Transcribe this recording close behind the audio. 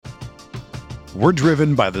We're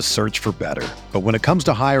driven by the search for better. But when it comes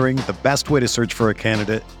to hiring, the best way to search for a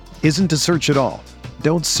candidate isn't to search at all.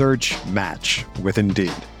 Don't search, match with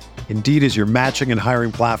Indeed. Indeed is your matching and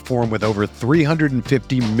hiring platform with over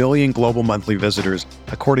 350 million global monthly visitors,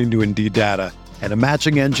 according to Indeed data, and a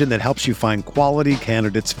matching engine that helps you find quality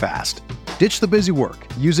candidates fast. Ditch the busy work.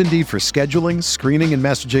 Use Indeed for scheduling, screening, and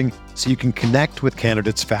messaging so you can connect with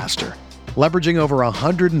candidates faster. Leveraging over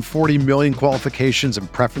 140 million qualifications and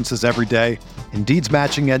preferences every day, Indeed's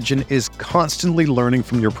matching engine is constantly learning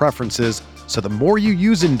from your preferences, so the more you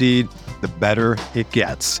use Indeed, the better it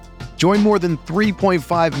gets. Join more than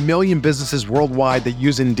 3.5 million businesses worldwide that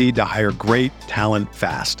use Indeed to hire great talent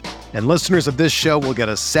fast. And listeners of this show will get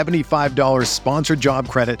a $75 sponsored job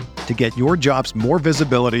credit to get your jobs more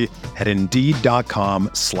visibility at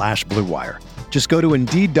Indeed.com/Blue Wire. Just go to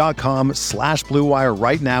Indeed.com/Blue Wire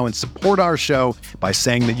right now and support our show by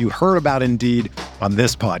saying that you heard about Indeed on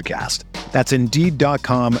this podcast. That's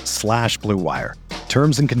Indeed.com/Blue Wire.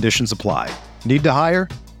 Terms and conditions apply. Need to hire?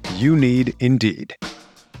 You need Indeed.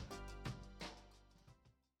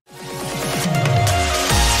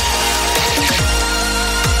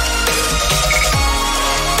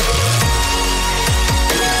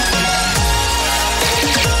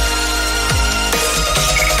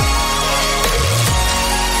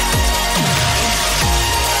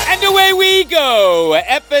 Away we go,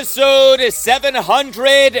 episode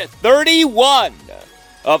 731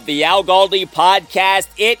 of the Al Galdi podcast.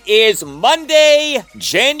 It is Monday,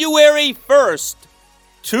 January 1st,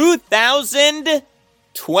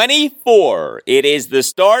 2024. It is the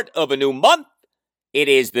start of a new month. It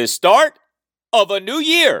is the start of a new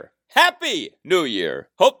year. Happy New Year.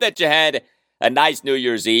 Hope that you had a nice New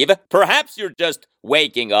Year's Eve. Perhaps you're just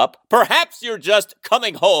waking up. Perhaps you're just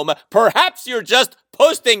coming home. Perhaps you're just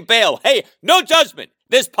posting bail. Hey, no judgment.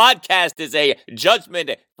 This podcast is a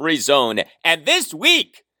judgment-free zone. And this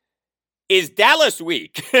week is Dallas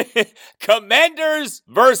week. Commanders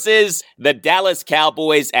versus the Dallas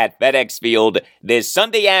Cowboys at FedEx Field this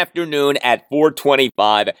Sunday afternoon at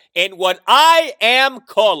 4:25 in what I am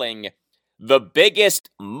calling the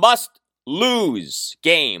biggest must-lose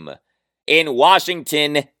game in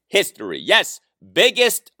Washington history. Yes,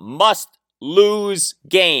 biggest must-lose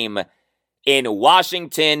game in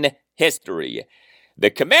Washington history. The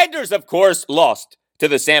Commanders, of course, lost to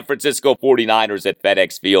the San Francisco 49ers at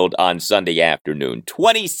FedEx Field on Sunday afternoon.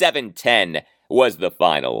 27-10 was the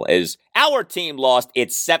final, as our team lost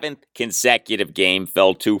its seventh consecutive game,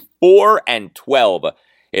 fell to 4-12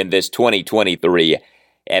 in this 2023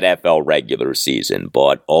 NFL regular season,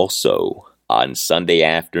 but also on Sunday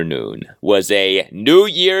afternoon was a New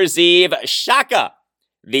Year's Eve shaka.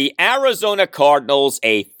 The Arizona Cardinals,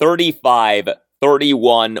 a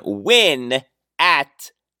 35-31 win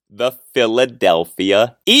at the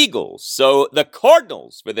Philadelphia Eagles. So the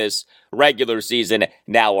Cardinals for this regular season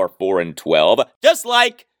now are 4-12, just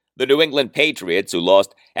like the New England Patriots, who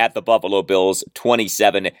lost at the Buffalo Bills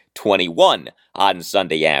 27-21 on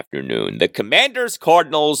Sunday afternoon. The Commanders,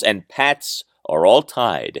 Cardinals, and Pats are all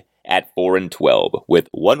tied at 4-12 with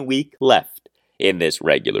 1 week left in this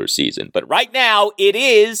regular season. But right now, it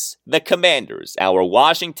is the Commanders, our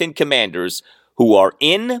Washington Commanders, who are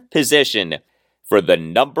in position for the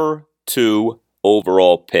number 2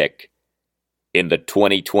 overall pick in the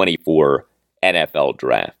 2024 NFL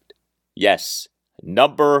Draft. Yes,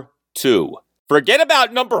 number 2. Forget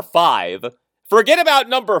about number 5. Forget about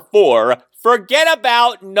number 4. Forget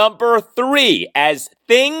about number 3. As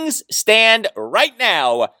things stand right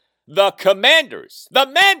now, the Commanders, the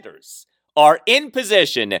Manders, are in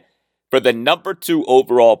position for the number 2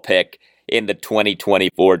 overall pick in the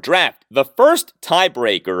 2024 draft. The first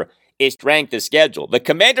tiebreaker is strength of schedule. The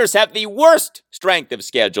Commanders have the worst strength of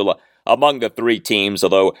schedule among the 3 teams,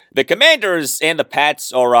 although the Commanders and the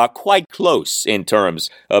Pats are quite close in terms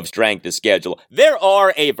of strength of schedule. There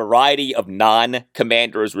are a variety of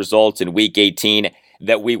non-Commanders results in Week 18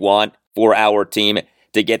 that we want for our team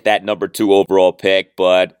to get that number 2 overall pick,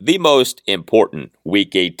 but the most important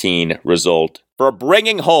Week 18 result for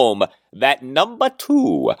bringing home that number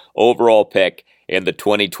 2 overall pick in the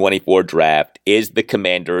 2024 draft is the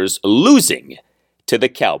Commanders losing to the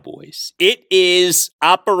Cowboys. It is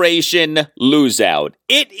Operation Loseout.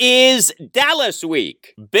 It is Dallas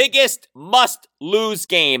week. Biggest must-lose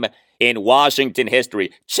game in Washington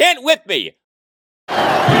history. Chant with me.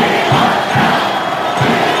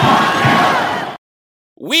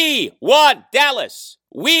 We want Dallas.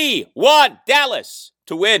 We want Dallas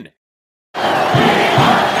to win.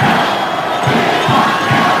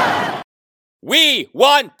 We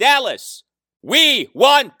want Dallas. We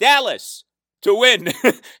want Dallas to win.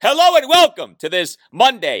 Hello and welcome to this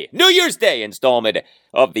Monday, New Year's Day installment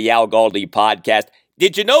of the Al Galdi podcast.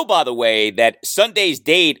 Did you know, by the way, that Sunday's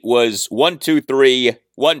date was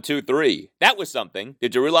 123-123? That was something.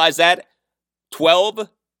 Did you realize that?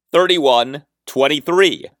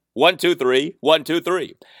 12-31-23.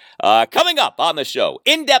 123-123. Coming up on the show,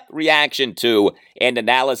 in-depth reaction to and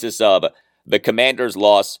analysis of the Commanders'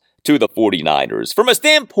 loss to the 49ers from a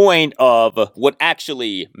standpoint of what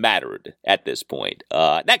actually mattered at this point.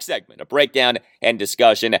 Next segment, a breakdown and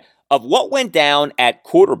discussion of what went down at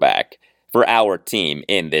quarterback for our team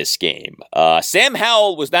in this game. Sam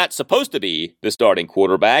Howell was not supposed to be the starting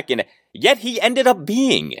quarterback, and yet he ended up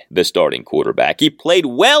being the starting quarterback. He played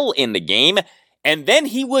well in the game, and then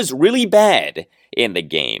he was really bad in the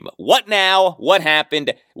game. What now? What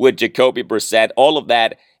happened with Jacoby Brissett? All of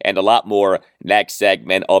that and a lot more next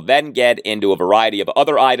segment. I'll then get into a variety of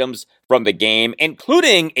other items from the game,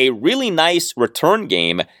 including a really nice return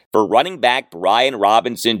game for running back Brian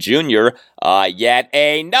Robinson Jr., yet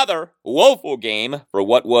another woeful game for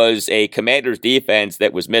what was a Commanders defense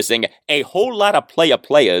that was missing a whole lot of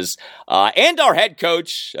players, and our head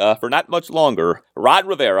coach for not much longer, Ron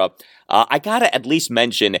Rivera. I gotta at least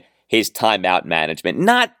mention his timeout management.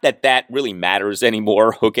 Not that that really matters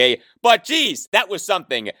anymore, okay? But geez, that was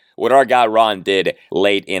something what our guy Ron did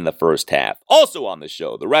late in the first half. Also on the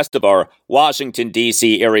show, the rest of our Washington,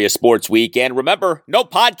 D.C. area sports weekend. Remember, no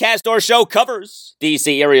podcast or show covers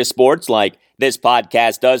D.C. area sports like this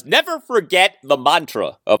podcast does. Never forget the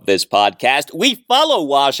mantra of this podcast. We follow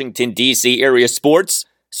Washington, D.C. area sports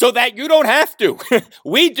so that you don't have to.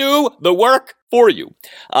 We do the work for you.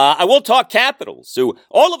 I will talk Capitals, who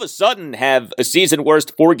all of a sudden have a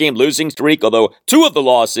season-worst 4-game losing streak, although 2 of the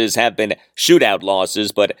losses have been shootout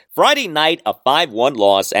losses. But Friday night, a 5-1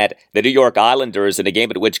 loss at the New York Islanders in a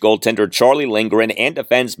game at which goaltender Charlie Lindgren and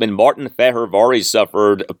defenseman Martin Fehervary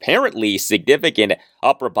suffered apparently significant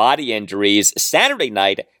upper body injuries. Saturday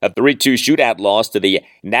night, a 3-2 shootout loss to the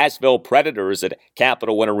Nashville Predators at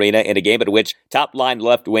Capital One Arena in a game at which top-line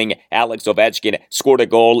left wing Alex Ovechkin scored a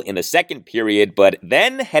goal in the second period, but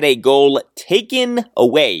then had a goal taken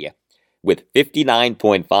away with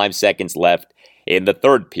 59.5 seconds left in the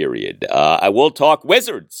third period. I will talk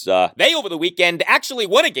Wizards. They, over the weekend, actually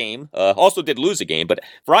won a game. Also did lose a game, but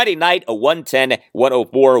Friday night, a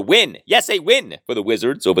 110-104 win. Yes, a win for the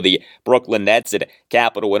Wizards over the Brooklyn Nets at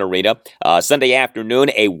Capital One Arena. Sunday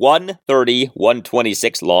afternoon, a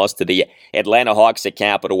 130-126 loss to the Atlanta Hawks at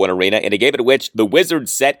Capital One Arena in a game at which the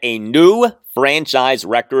Wizards set a new franchise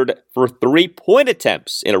record for 3-point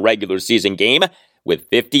attempts in a regular season game with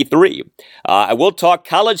 53. I will talk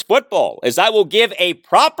college football, as I will give a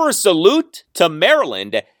proper salute to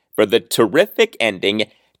Maryland for the terrific ending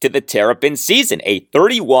to the Terrapin season, a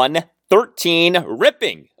 31-13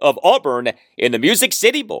 ripping of Auburn in the Music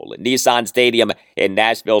City Bowl at Nissan Stadium in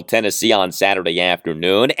Nashville, Tennessee on Saturday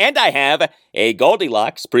afternoon. And I have a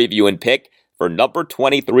Goldilocks preview and pick for number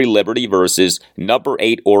 23 Liberty versus number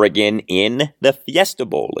 8 Oregon in the Fiesta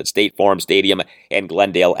Bowl at State Farm Stadium in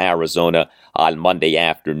Glendale, Arizona on Monday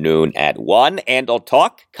afternoon at 1. And I'll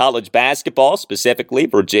talk college basketball, specifically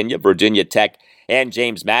Virginia Tech, and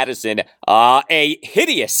James Madison. A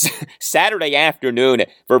hideous Saturday afternoon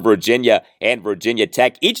for Virginia and Virginia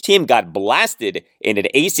Tech. Each team got blasted in an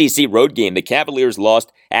ACC road game. The Cavaliers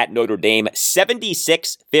lost at Notre Dame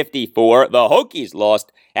 76-54. The Hokies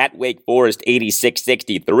lost at Wake Forest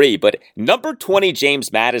 86-63. But number 20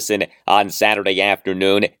 James Madison on Saturday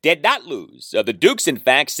afternoon did not lose. The Dukes, in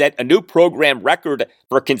fact, set a new program record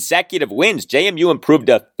for consecutive wins. JMU improved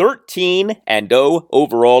to 13-0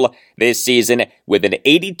 overall this season with an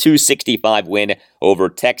 82-65 win over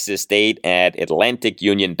Texas State at Atlantic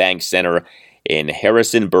Union Bank Center in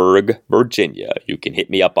Harrisonburg, Virginia. You can hit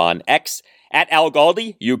me up on X at Al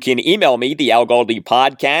Galdi. You can email me, the Al Galdi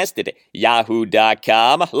podcast at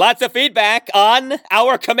yahoo.com. Lots of feedback on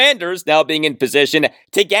our Commanders now being in position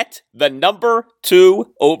to get the number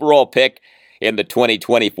 2 overall pick in the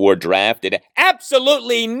 2024 draft and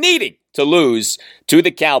absolutely needing to lose to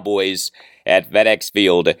the Cowboys at FedEx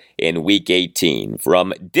Field in Week 18.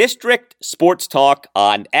 From District Sports Talk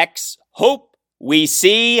on X, hope we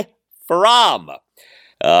see Fromm.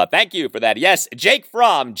 Thank you for that. Yes, Jake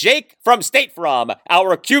from State Farm,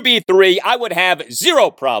 our QB3. I would have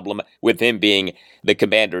zero problem with him being the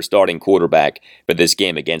Commander's starting quarterback for this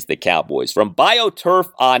game against the Cowboys. From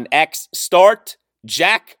BioTurf on X, start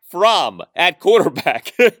Jack Fromm at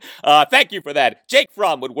quarterback. Thank you for that. Jake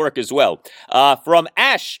Fromm would work as well. From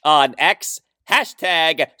Ash on X,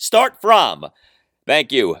 hashtag start Fromm.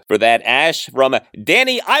 Thank you for that, Ash. From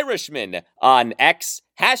Danny Irishman on X,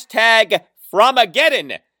 hashtag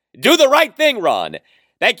Frommageddon. Do the right thing, Ron.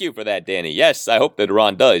 Thank you for that, Danny. Yes, I hope that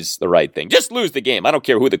Ron does the right thing. Just lose the game. I don't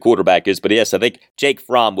care who the quarterback is, but yes, I think Jake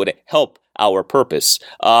Fromm would help our purpose.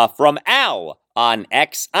 From Al on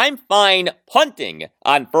X, I'm fine punting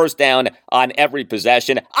on first down on every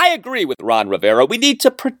possession. I agree with Ron Rivera. We need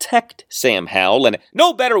to protect Sam Howell, and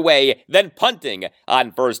no better way than punting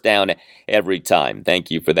on first down every time.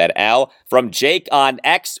 Thank you for that, Al. From Jake on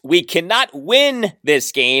X, we cannot win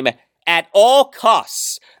this game at all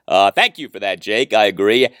costs. Thank you for that, Jake. I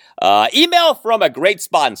agree. Email from a great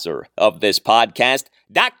sponsor of this podcast,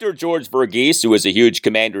 Dr. George Verghese, who is a huge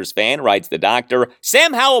Commanders fan, writes the doctor.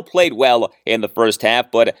 Sam Howell played well in the first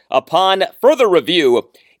half, but upon further review,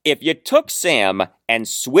 if you took Sam and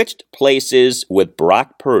switched places with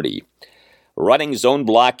Brock Purdy, running zone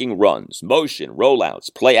blocking runs, motion,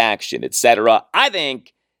 rollouts, play action, etc., I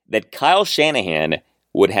think that Kyle Shanahan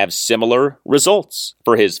would have similar results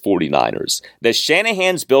for his 49ers. The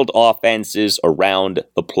Shanahans build offenses around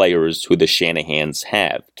the players who the Shanahans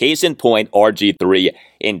have. Case in point, RG3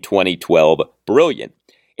 in 2012, brilliant.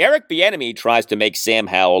 Eric Bieniemy tries to make Sam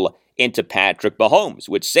Howell into Patrick Mahomes,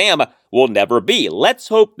 which Sam will never be. Let's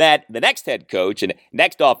hope that the next head coach and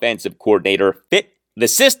next offensive coordinator fit the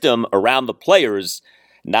system around the players,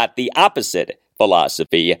 not the opposite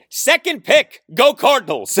philosophy. Second pick, go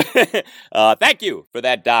Cardinals. Thank you for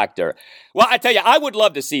that, doctor. Well, I tell you, I would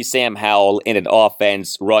love to see Sam Howell in an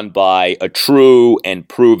offense run by a true and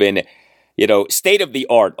proven,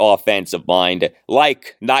 state-of-the-art offensive mind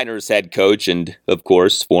like Niners head coach and, of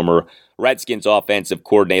course, former Redskins offensive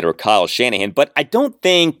coordinator Kyle Shanahan. But I don't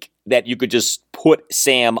think that you could just put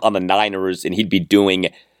Sam on the Niners and he'd be doing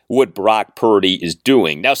what Brock Purdy is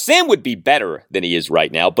doing. Now, Sam would be better than he is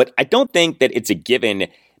right now, but I don't think that it's a given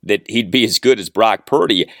that he'd be as good as Brock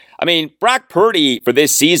Purdy. I mean, Brock Purdy for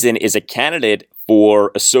this season is a candidate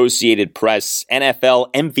for Associated Press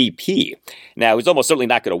NFL MVP. Now, he's almost certainly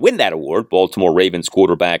not going to win that award. Baltimore Ravens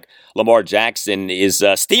quarterback Lamar Jackson is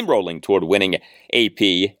steamrolling toward winning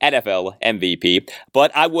AP, NFL MVP.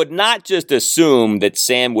 But I would not just assume that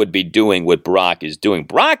Sam would be doing what Brock is doing.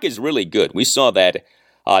 Brock is really good. We saw that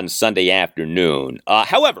on Sunday afternoon.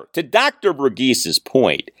 However, to Dr. Verghese's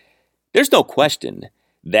point, there's no question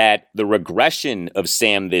that the regression of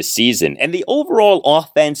Sam this season and the overall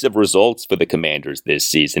offensive results for the Commanders this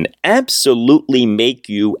season absolutely make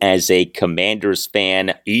you, as a Commanders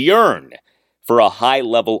fan, yearn for a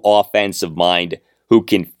high-level offensive mind who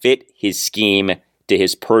can fit his scheme to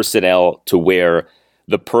his personnel to where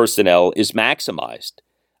the personnel is maximized.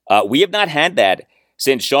 We have not had that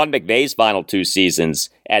since Sean McVay's final two seasons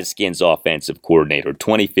as Skins offensive coordinator,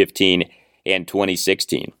 2015 and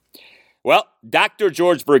 2016. Well, Dr.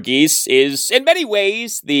 George Verghese is, in many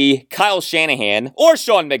ways, the Kyle Shanahan or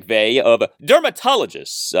Sean McVay of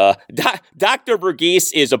dermatologists. Dr.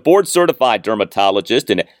 Verghese is a board-certified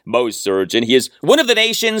dermatologist and Mohs surgeon. He is one of the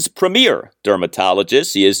nation's premier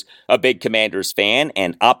dermatologists. He is a big Commanders fan,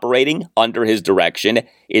 and operating under his direction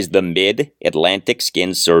is the Mid-Atlantic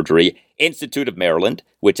Skin Surgery Institute of Maryland,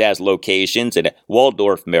 which has locations in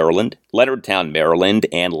Waldorf, Maryland, Leonardtown, Maryland,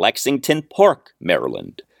 and Lexington Park,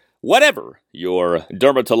 Maryland. Whatever your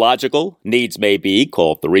dermatological needs may be,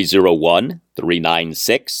 call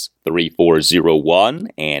 301-396-3401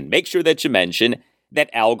 and make sure that you mention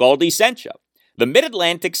that Al Galdi sent you. The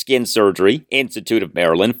Mid-Atlantic Skin Surgery Institute of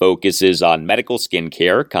Maryland focuses on medical skin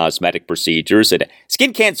care, cosmetic procedures, and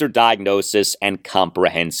skin cancer diagnosis and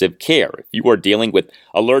comprehensive care. If you are dealing with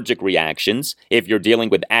allergic reactions, if you're dealing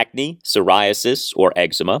with acne, psoriasis, or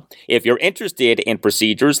eczema, if you're interested in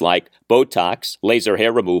procedures like Botox, laser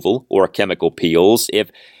hair removal, or chemical peels, if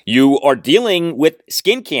you are dealing with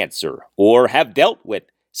skin cancer or have dealt with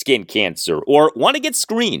skin cancer or want to get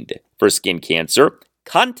screened for skin cancer,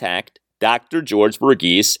 contact Dr. George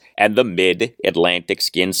Verghese and the Mid-Atlantic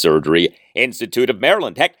Skin Surgery Institute of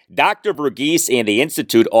Maryland. Heck, Dr. Verghese and the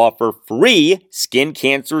Institute offer free skin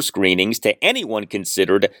cancer screenings to anyone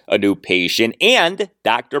considered a new patient, and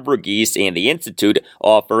Dr. Verghese and the Institute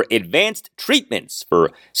offer advanced treatments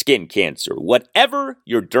for skin cancer. Whatever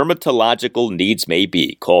your dermatological needs may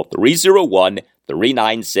be, call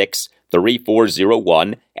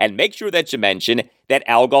 301-396-3401 and make sure that you mention that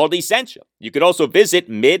Al Galdi sent you. You could also visit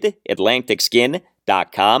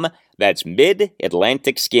midatlanticskin.com. That's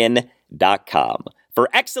midatlanticskin.com. For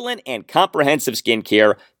excellent and comprehensive skin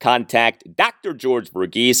care, contact Dr. George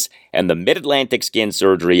Verghese and the Mid-Atlantic Skin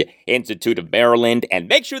Surgery Institute of Maryland and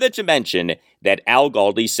make sure that you mention that Al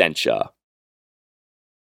Galdi sent you.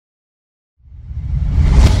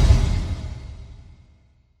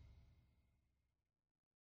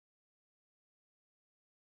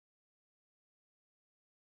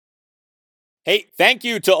 Hey, thank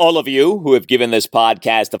you to all of you who have given this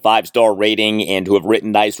podcast a 5-star rating and who have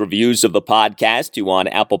written nice reviews of the podcast. You on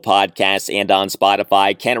Apple Podcasts and on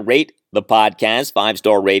Spotify can rate the podcast.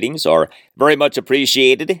 5-star ratings are very much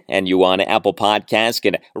appreciated. And you on Apple Podcasts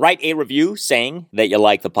can write a review saying that you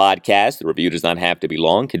like the podcast. The review does not have to be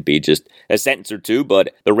long. It could be just a sentence or two,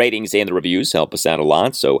 but the ratings and the reviews help us out a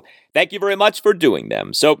lot. So thank you very much for doing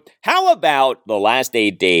them. So how about the last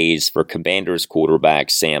 8 days for Commanders quarterback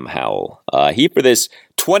Sam Howell? He, for this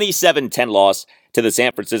 27-10 loss to the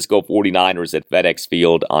San Francisco 49ers at FedEx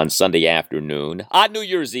Field on Sunday afternoon, on New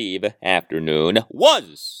Year's Eve afternoon,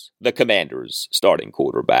 was the Commanders' starting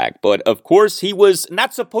quarterback. But, of course, he was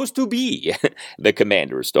not supposed to be the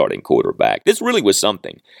Commanders' starting quarterback. This really was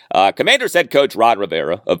something. Commanders head coach Ron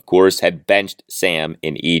Rivera, of course, had benched Sam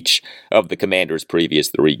in each of the Commanders' previous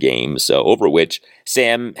 3 games, over which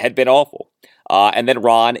Sam had been awful. And then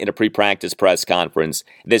Ron, in a pre-practice press conference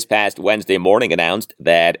this past Wednesday morning, announced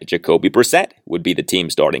that Jacoby Brissett would be the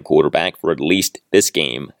team's starting quarterback for at least this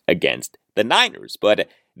game against the Niners. But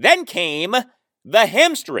then came the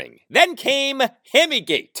hamstring. Then came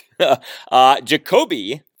Hemmygate.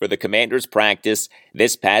 Jacoby, for the Commanders' practice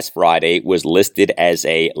this past Friday, was listed as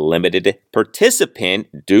a limited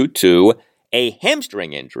participant due to a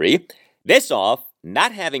hamstring injury. This off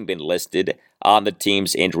not having been listed on the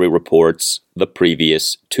team's injury reports the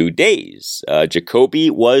previous 2 days. Jacoby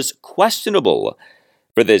was questionable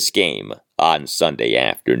for this game on Sunday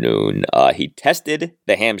afternoon. He tested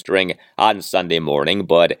the hamstring on Sunday morning,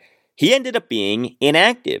 but he ended up being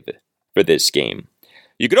inactive for this game.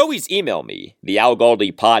 You could always email me, the Al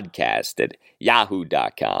Galdi podcast at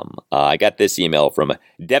yahoo.com. I got this email from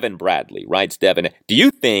Devin Bradley. Writes Devin, do you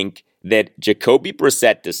think that Jacoby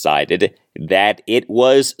Brissett decided that it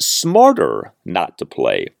was smarter not to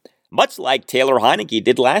play, much like Taylor Heineke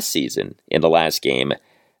did last season in the last game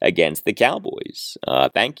against the Cowboys?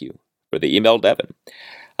 Thank you for the email, Devin.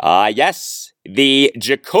 Yes, the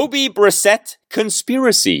Jacoby Brissett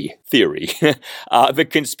conspiracy theory. The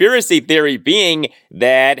conspiracy theory being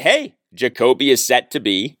that, hey, Jacoby is set to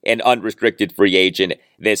be an unrestricted free agent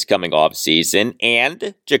this coming offseason,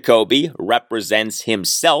 and Jacoby represents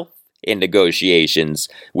himself in negotiations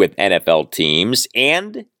with NFL teams,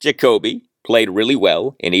 and Jacoby played really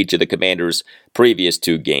well in each of the Commanders' previous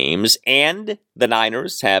 2 games, and the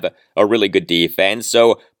Niners have a really good defense,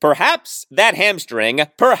 so perhaps that hamstring,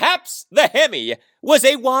 perhaps the Hemi, was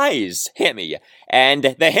a wise Hemi,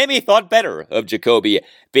 and the Hemi thought better of Jacoby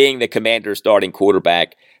being the Commanders' starting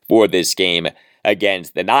quarterback for this game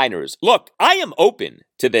against the Niners. Look, I am open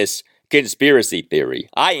to this conspiracy theory.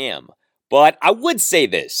 I am. But I would say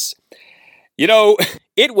this. You know,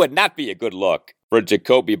 it would not be a good look for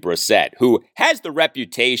Jacoby Brissett, who has the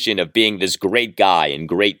reputation of being this great guy and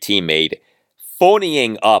great teammate,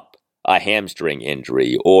 phoning up a hamstring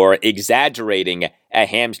injury or exaggerating a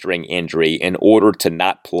hamstring injury in order to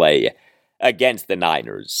not play against the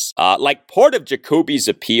Niners. Like part of Jacoby's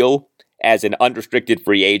appeal as an unrestricted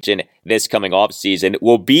free agent this coming offseason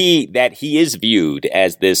will be that he is viewed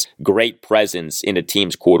as this great presence in a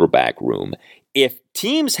team's quarterback room. If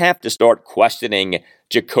teams have to start questioning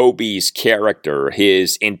Jacoby's character,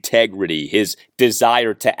 his integrity, his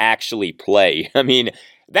desire to actually play, I mean,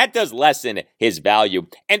 that does lessen his value.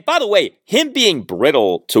 And by the way, him being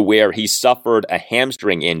brittle to where he suffered a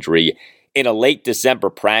hamstring injury in a late December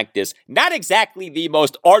practice, not exactly the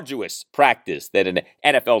most arduous practice that an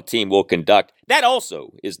NFL team will conduct. That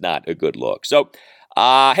also is not a good look. So,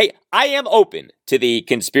 hey, I am open to the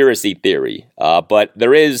conspiracy theory, but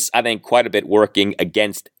there is, I think, quite a bit working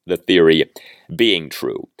against the theory being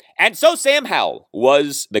true. And so Sam Howell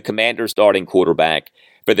was the Commanders' starting quarterback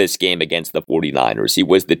for this game against the 49ers. He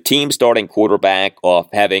was the team starting quarterback off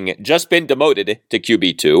having just been demoted to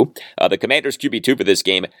QB2. The Commanders' QB2 for this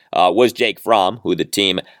game was Jake Fromm, who the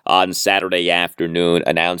team on Saturday afternoon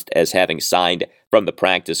announced as having signed from the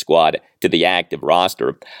practice squad to the active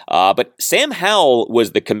roster. But Sam Howell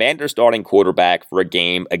was the Commanders' starting quarterback for a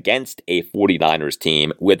game against a 49ers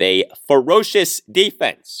team with a ferocious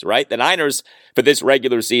defense, right? The Niners, for this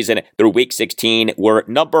regular season through Week 16, were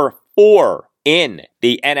number 4 in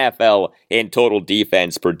the NFL in total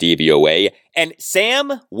defense per DVOA. And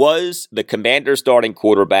Sam was the Commanders' starting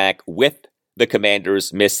quarterback with the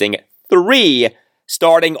Commanders missing 3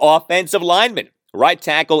 starting offensive linemen. Right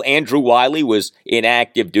tackle Andrew Wiley was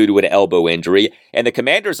inactive due to an elbow injury, and the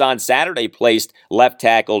Commanders on Saturday placed left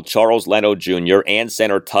tackle Charles Leno Jr. and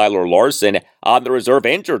center Tyler Larson on the reserve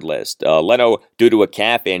injured list. Leno due to a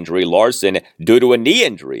calf injury, Larson due to a knee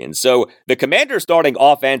injury. And so the Commanders' starting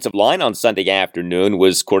offensive line on Sunday afternoon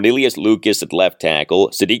was Cornelius Lucas at left tackle,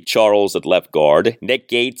 Sadiq Charles at left guard, Nick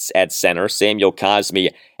Gates at center, Samuel Cosme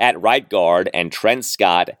at right guard, and Trent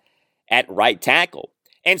Scott at right tackle.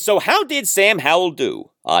 And so how did Sam Howell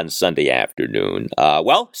do on Sunday afternoon?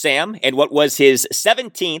 Well, Sam, in what was his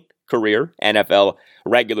 17th career NFL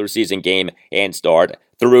regular season game and start,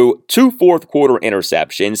 threw 2 fourth-quarter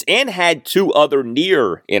interceptions and had 2 other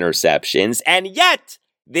near interceptions, and yet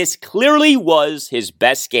this clearly was his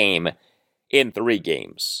best game in 3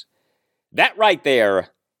 games. That right there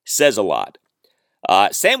says a lot.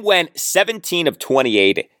 Sam went 17 of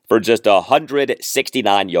 28 for just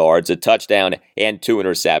 169 yards, a touchdown, and 2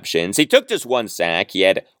 interceptions. He took just 1 sack. He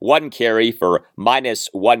had 1 carry for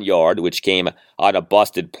 -1 yard, which came on a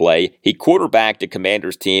busted play. He quarterbacked a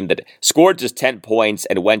Commanders team that scored just 10 points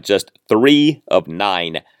and went just 3 of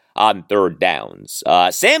 9 on third downs.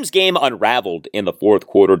 Sam's game unraveled in the fourth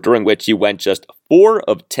quarter, during which he went just 4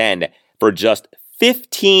 of 10 for just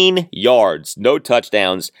 15 yards, no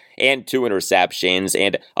touchdowns, and 2 interceptions.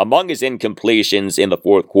 And among his incompletions in the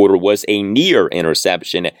fourth quarter was a near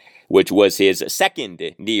interception, which was his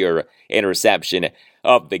second near interception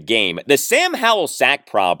of the game. The Sam Howell sack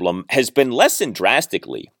problem has been lessened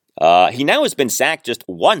drastically. He now has been sacked just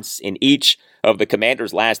once in each of the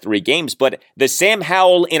Commanders' last 3 games, but the Sam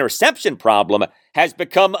Howell interception problem has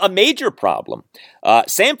become a major problem.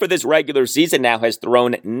 Sam, for this regular season, now has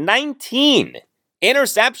thrown 19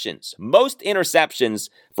 interceptions, most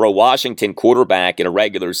interceptions for a Washington quarterback in a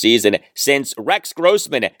regular season since Rex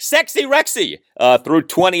Grossman, Sexy Rexy, threw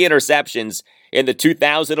 20 interceptions in the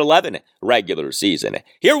 2011 regular season.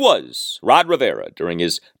 Here was Rod Rivera during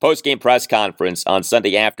his post-game press conference on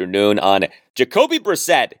Sunday afternoon on Jacoby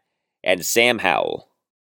Brissett and Sam Howell.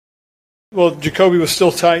 Well, Jacoby was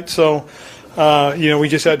still tight, so, we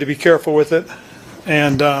just had to be careful with it.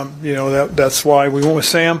 And, that's why we went with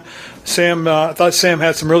Sam. I thought Sam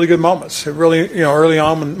had some really good moments. It really, early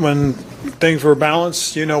on when things were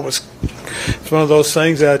balanced, it's one of those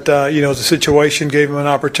things that, the situation gave him an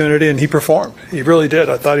opportunity and he performed. He really did.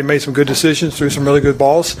 I thought he made some good decisions, threw some really good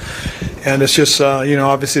balls. And it's just,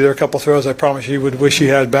 obviously there are a couple throws I promise you would wish he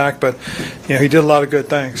had back, but, he did a lot of good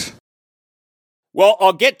things. Well,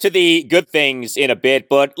 I'll get to the good things in a bit,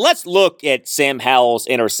 but let's look at Sam Howell's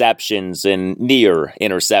interceptions and near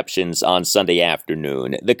interceptions on Sunday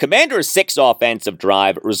afternoon. The Commanders' 6th offensive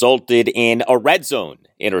drive resulted in a red zone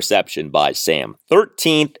interception by Sam.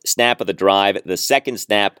 13th snap of the drive, the 2nd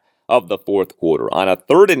snap of the fourth quarter. On a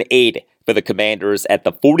 3rd and 8 for the Commanders at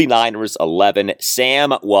the 49ers 11,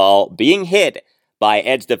 Sam, while being hit by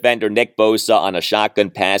edge defender Nick Bosa on a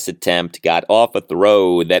shotgun pass attempt, got off a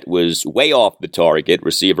throw that was way off the target,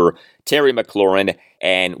 receiver Terry McLaurin,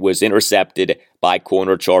 and was intercepted by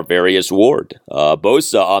corner Charvarius Ward.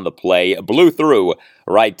 Bosa on the play blew through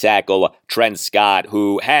right tackle Trent Scott,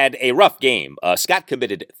 who had a rough game. Scott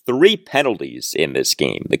committed 3 penalties in this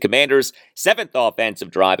game. The Commanders' 7th offensive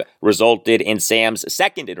drive resulted in Sam's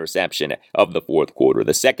 2nd interception of the fourth quarter.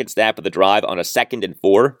 The 2nd snap of the drive on a 2nd and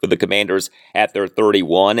 4 for the Commanders at their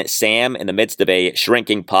 31. Sam, in the midst of a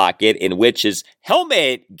shrinking pocket in which his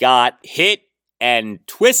helmet got hit and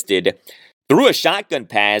twisted, threw a shotgun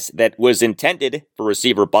pass that was intended for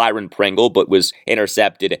receiver Byron Pringle, but was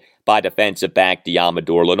intercepted by defensive back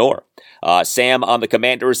Diamador Lenore. Sam, on the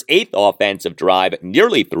Commanders' 8th offensive drive,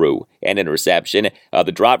 nearly threw an interception.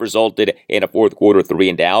 The drive resulted in a fourth quarter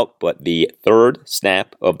 3-and-out, but the 3rd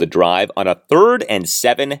snap of the drive on a 3rd and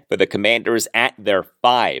 7 for the Commanders at their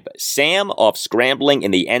 5. Sam off scrambling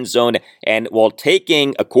in the end zone, and while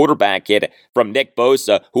taking a quarterback hit from Nick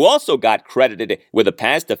Bosa, who also got credited with a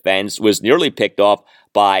pass defense, was nearly picked off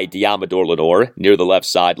by Diamador Lenore near the left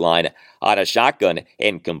sideline on a shotgun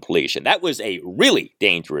incompletion. That was a really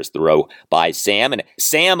dangerous throw by Sam. And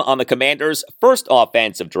Sam, on the Commanders' 1st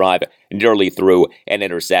offensive drive, nearly threw an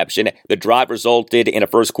interception. The drive resulted in a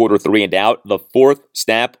first quarter 3-and-out. The 4th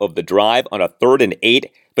snap of the drive on a 3rd and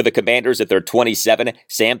 8 for the Commanders at their 27,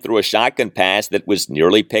 Sam threw a shotgun pass that was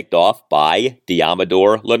nearly picked off by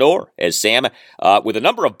Diamador Lenore, as Sam, with a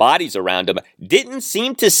number of bodies around him, didn't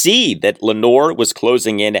seem to see that Lenore was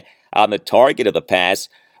closing in on the target of the pass,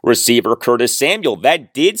 receiver Curtis Samuel.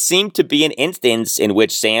 That did seem to be an instance in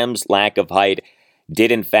which Sam's lack of height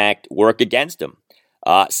did in fact work against him.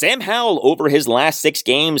 Sam Howell, over his last 6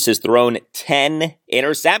 games, has thrown 10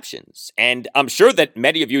 interceptions. And I'm sure that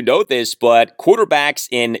many of you know this, but quarterbacks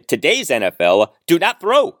in today's NFL do not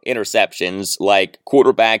throw interceptions like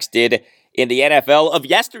quarterbacks did in the NFL of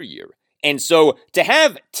yesteryear. And so to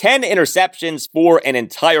have 10 interceptions for an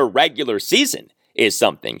entire regular season is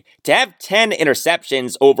something. To have 10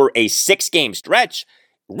 interceptions over a 6-game stretch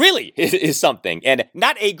really is something, and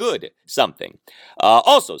not a good something.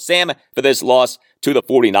 Also, Sam, for this loss to the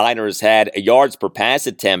 49ers, had a yards per pass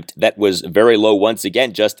attempt that was very low once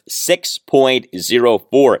again, just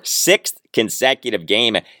 6.04. Sixth consecutive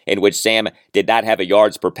game in which Sam did not have a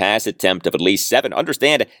yards per pass attempt of at least 7.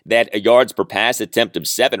 Understand that a yards per pass attempt of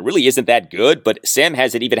 7 really isn't that good, but Sam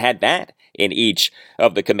hasn't even had that in each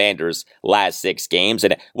of the Commanders' last 6 games.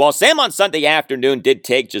 And while Sam on Sunday afternoon did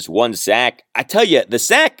take just 1 sack, I tell you, the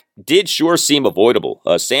sack did sure seem avoidable.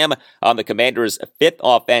 Sam on the Commanders' 5th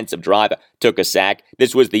offensive drive took a sack.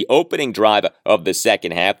 This was the opening drive of the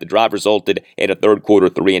second half. The drive resulted in a third quarter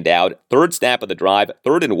 3 and out. Third snap of the drive,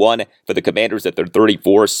 3rd and 1 for the Commanders at their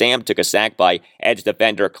 34. Sam took a sack by edge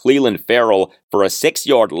defender Clelin Ferrell for a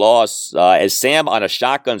 6-yard loss as Sam on a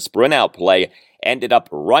shotgun sprint out play ended up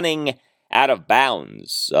running out of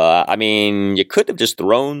bounds. You could have just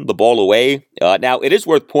thrown the ball away. Now, it is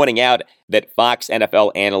worth pointing out that Fox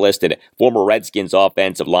NFL analyst and former Redskins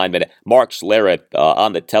offensive lineman Mark Schlereth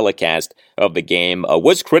on the telecast of the game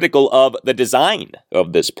was critical of the design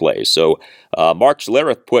of this play. So Mark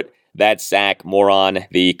Schlereth put that sack more on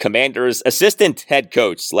the Commanders' assistant head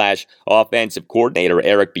coach / offensive coordinator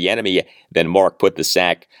Eric Bieniemy than Mark put the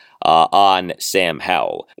sack on Sam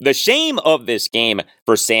Howell. The shame of this game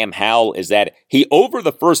for Sam Howell is that he, over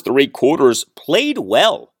the first 3 quarters, played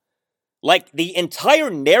well. Like, the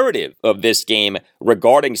entire narrative of this game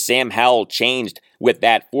regarding Sam Howell changed with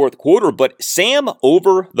that 4th quarter, but Sam,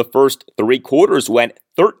 over the first 3 quarters, went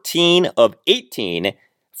 13 of 18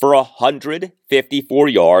 for 154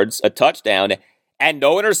 yards, a touchdown, and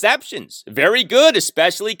no interceptions. Very good,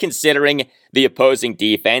 especially considering the opposing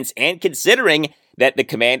defense and considering that the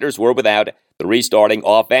Commanders were without 3 starting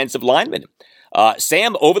offensive linemen.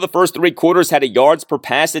 Sam, over the first 3 quarters, had a yards per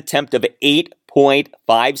pass attempt of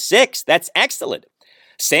 8.56. That's excellent.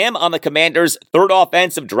 Sam, on the Commanders' 3rd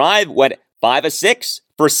offensive drive, went 5 of 6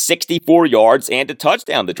 for 64 yards and a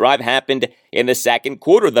touchdown. The drive happened in the 2nd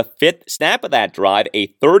quarter. The 5th snap of that drive, a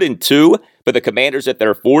 3rd and 2 for the Commanders at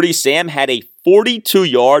their 40. Sam had a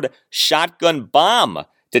 42-yard shotgun bomb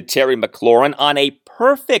to Terry McLaurin on a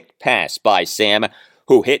perfect pass by Sam,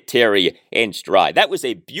 who hit Terry in stride. That was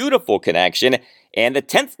a beautiful connection. And the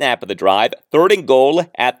 10th snap of the drive, 3rd and goal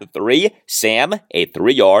at the 3. Sam, a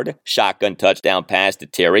 3-yard shotgun touchdown pass to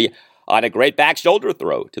Terry on a great back shoulder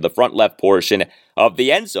throw to the front left portion of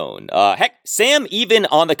the end zone. Sam, even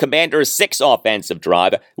on the Commanders' 6th offensive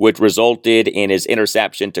drive, which resulted in his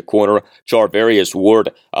interception to corner Charvarius Ward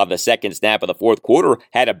on the 2nd snap of the 4th quarter,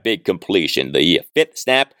 had a big completion. The 5th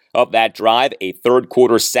snap of that drive, a 3rd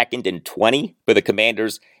quarter 2nd and 20 for the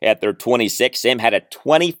Commanders at their 26. Sam had a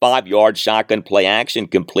 25-yard shotgun play action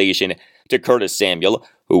completion to Curtis Samuel,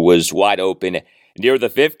 who was wide open near the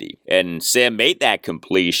 50. And Sam made that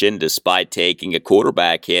completion despite taking a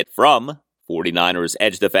quarterback hit from 49ers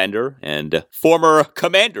edge defender and former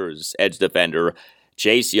Commanders edge defender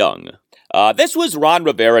Chase Young. This was Ron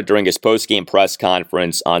Rivera during his postgame press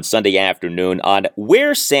conference on Sunday afternoon on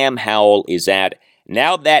where Sam Howell is at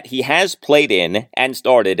now that he has played in and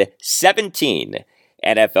started 17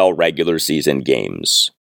 NFL regular season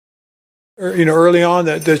games. Early on,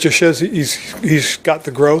 that just shows he's got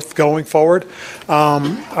the growth going forward.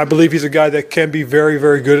 I believe he's a guy that can be very,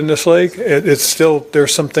 very good in this league. It's still,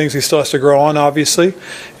 there's some things he still has to grow on, obviously,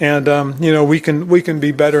 and we can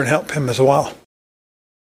be better and help him as well.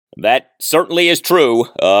 That certainly is true.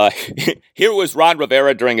 Here was Ron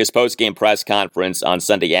Rivera during his postgame press conference on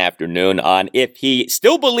Sunday afternoon on if he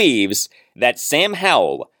still believes that Sam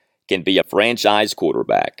Howell can be a franchise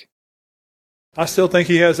quarterback. I still think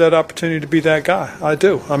he has that opportunity to be that guy. I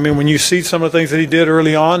do. I mean, when you see some of the things that he did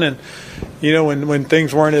early on and, when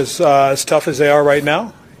things weren't as tough as they are right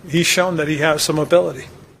now, he's shown that he has some ability.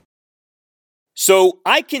 So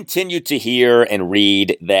I continue to hear and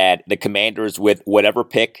read that the Commanders, with whatever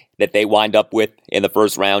pick that they wind up with in the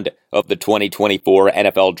first round of the 2024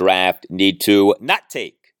 NFL Draft, need to not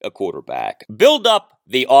take a quarterback. Build up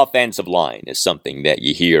the offensive line is something that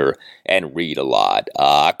you hear and read a lot.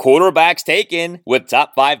 Quarterbacks taken with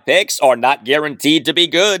top 5 picks are not guaranteed to be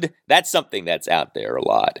good. That's something that's out there a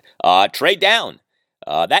lot. Trade down.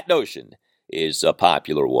 That notion is a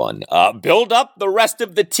popular one. Build up the rest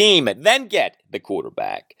of the team, then get the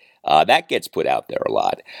quarterback. That gets put out there a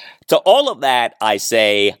lot. To all of that, I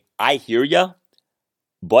say, I hear ya,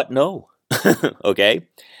 but no. Okay?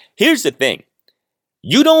 Here's the thing.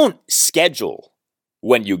 You don't schedule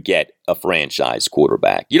when you get a franchise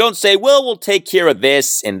quarterback. You don't say, well, we'll take care of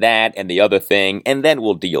this and that and the other thing, and then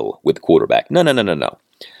we'll deal with quarterback. No.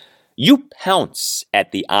 You pounce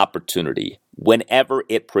at the opportunity whenever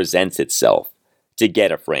it presents itself to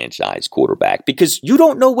get a franchise quarterback because you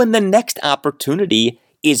don't know when the next opportunity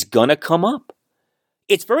is going to come up.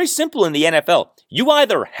 It's very simple in the NFL. You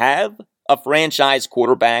either have a franchise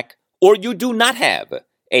quarterback or you do not have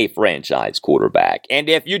a franchise quarterback. And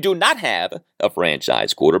if you do not have a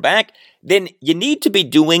franchise quarterback, then you need to be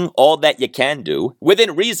doing all that you can do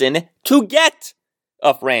within reason to get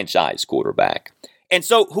a franchise quarterback. And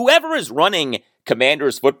so whoever is running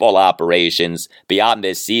Commanders football operations beyond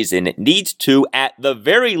this season needs to, at the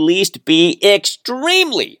very least, be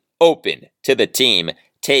extremely open to the team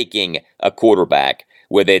taking a quarterback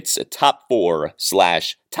with its top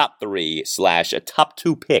 4/top 3/top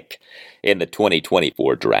 2 pick in the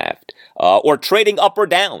 2024 draft, or trading up or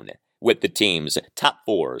down with the team's top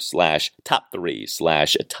 4/top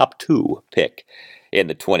 3/top 2 pick in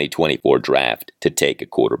the 2024 draft to take a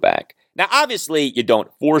quarterback. Now, obviously, you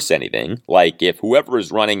don't force anything, like if whoever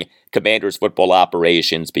is running Commanders football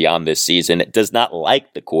operations beyond this season does not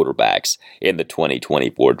like the quarterbacks in the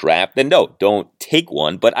 2024 draft, then no, don't take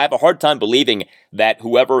one. But I have a hard time believing that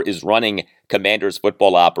whoever is running Commanders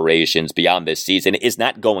football operations beyond this season is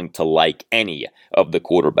not going to like any of the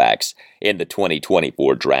quarterbacks in the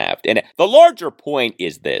 2024 draft. And the larger point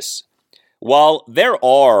is this. While there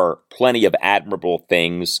are plenty of admirable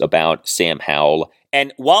things about Sam Howell,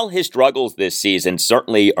 and while his struggles this season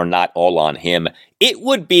certainly are not all on him, it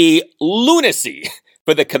would be lunacy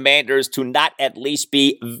for the Commanders to not at least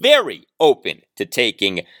be very open to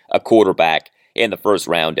taking a quarterback in the first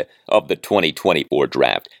round of the 2024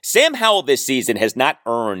 draft. Sam Howell this season has not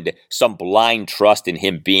earned some blind trust in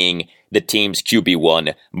him being the team's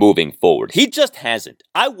QB1 moving forward. He just hasn't.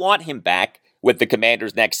 I want him back with the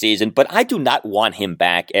Commanders next season, but I do not want him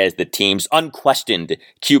back as the team's unquestioned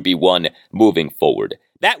QB1 moving forward.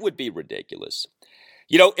 That would be ridiculous.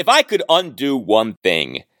 You know, if I could undo one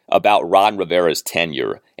thing about Ron Rivera's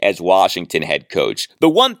tenure as Washington head coach, the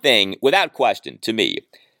one thing, without question, to me,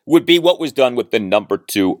 would be what was done with the number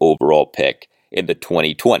 2 overall pick in the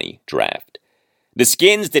 2020 draft. The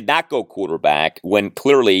Skins did not go quarterback when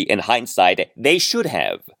clearly, in hindsight, they should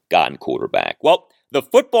have gone quarterback. Well, the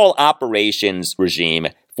football operations regime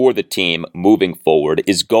for the team moving forward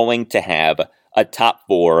is going to have a top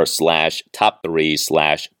 4/top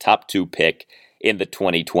 3/top 2 pick in the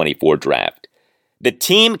 2024 draft. The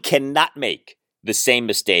team cannot make the same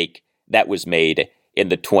mistake that was made in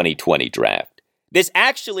the 2020 draft. This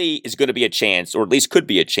actually is going to be a chance, or at least could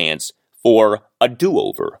be a chance, for a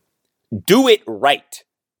do-over. Do it right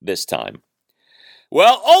this time.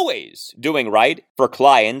 Well, always doing right for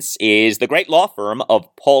clients is the great law firm of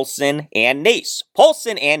Paulson and Nace.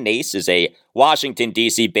 Paulson and Nace is a Washington,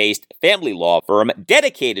 D.C.-based family law firm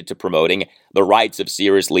dedicated to promoting the rights of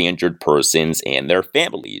seriously injured persons and their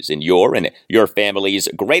families. In your and your family's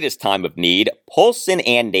greatest time of need, Paulson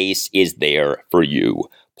and Nace is there for you.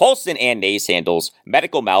 Paulson and Nace handles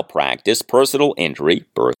medical malpractice, personal injury,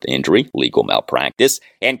 birth injury, legal malpractice,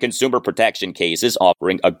 and consumer protection cases,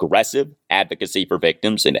 offering aggressive advocacy for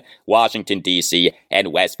victims in Washington, D.C.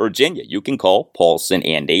 and West Virginia. You can call Paulson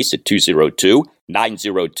and Nace at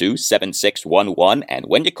 202-902-7611, and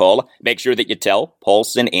when you call, make sure that you tell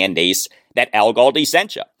Paulson and Nace that Al Galdi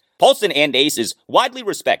sent you. Paulson and Nace is widely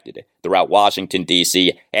respected throughout Washington,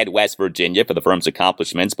 D.C. and West Virginia for the firm's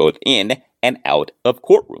accomplishments both in and out of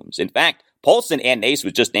courtrooms. In fact, Paulson and Nace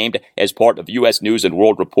was just named as part of U.S. News and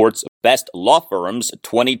World Report's Best Law Firms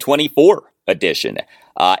 2024 edition.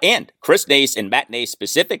 And Chris Nace and Matt Nace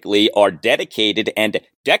specifically are dedicated and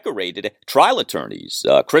decorated trial attorneys.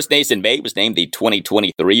 Chris Nace in May was named the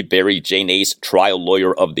 2023 Barry J. Nace Trial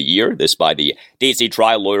Lawyer of the Year, this by the D.C.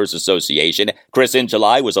 Trial Lawyers Association. Chris in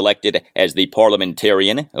July was elected as the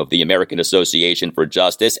Parliamentarian of the American Association for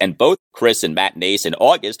Justice, and both Chris and Matt Nace in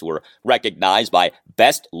August were recognized by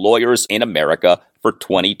Best Lawyers in America for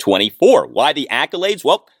 2024. Why the accolades?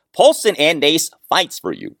 Well, Paulson and Nace fights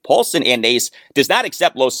for you. Paulson and Nace does not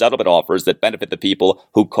accept low settlement offers that benefit the people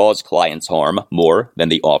who cause clients harm more than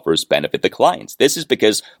the offers benefit the clients. This is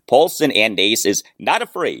because Paulson and Nace is not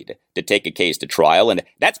afraid to take a case to trial, and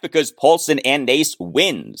that's because Paulson and Nace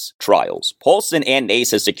wins trials. Paulson and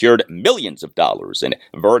Nace has secured millions of dollars in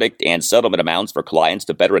verdict and settlement amounts for clients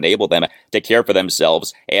to better enable them to care for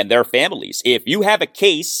themselves and their families. If you have a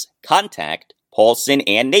case, contact Paulson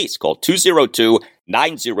and Nace. Call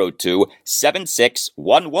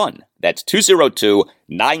 202-902-7611. That's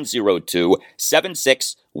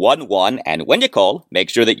 202-902-7611. And when you call, make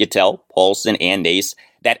sure that you tell Paulson and Nace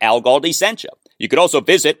that Al Galdi sent you. You could also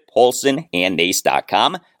visit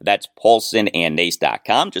paulsonandnace.com. That's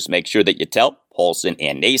paulsonandnace.com. Just make sure that you tell Paulson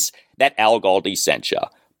and Nace that Al Galdi sent you.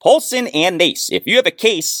 Paulson and Nace. If you have a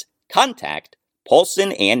case, contact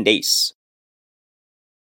Paulson and Nace.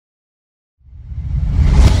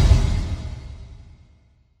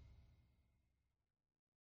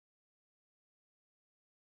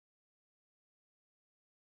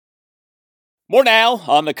 More now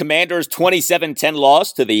on the Commanders' 27-10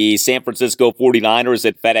 loss to the San Francisco 49ers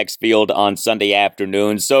at FedEx Field on Sunday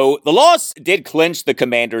afternoon. So the loss did clinch the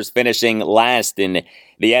Commanders finishing last in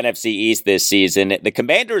the NFC East this season. The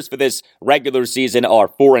Commanders for this regular season are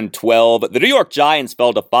 4-12. The New York Giants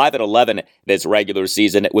fell to 5-11 this regular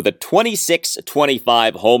season with a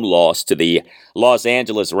 26-25 home loss to the Los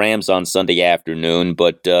Angeles Rams on Sunday afternoon.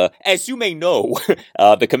 But as you may know,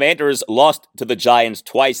 the Commanders lost to the Giants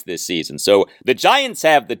twice this season. So the Giants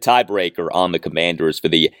have the tiebreaker on the Commanders for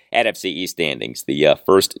the NFC East standings. The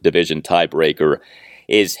first division tiebreaker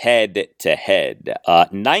is head-to-head.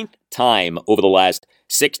 Ninth time over the last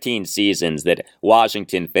 16 seasons that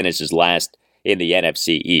Washington finishes last in the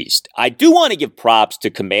NFC East. I do want to give props to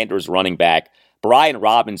Commanders running back Brian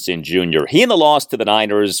Robinson Jr. He in the loss to the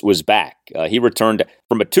Niners was back. He returned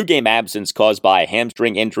from a 2-game absence caused by a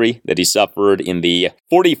hamstring injury that he suffered in the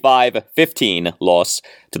 45-15 loss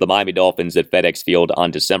to the Miami Dolphins at FedEx Field on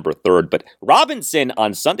December 3rd. But Robinson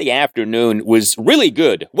on Sunday afternoon was really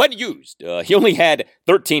good when used. He only had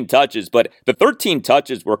 13 touches, but the 13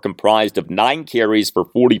 touches were comprised of 9 carries for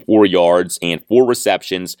 44 yards and 4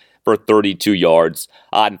 receptions for 32 yards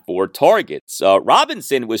on 4 targets.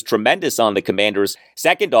 Robinson was tremendous on the Commanders'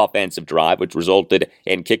 second offensive drive, which resulted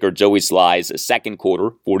in kicker Joey Sly's second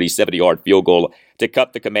quarter 47-yard field goal to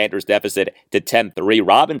cut the Commanders' deficit to 10-3.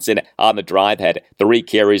 Robinson on the drive had 3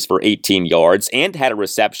 carries for 18 yards and had a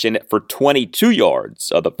reception for 22 yards.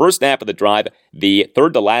 The first snap of the drive, the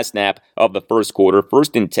third to last snap of the first quarter,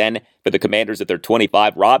 1st and 10 for the Commanders at their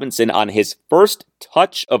 25. Robinson on his first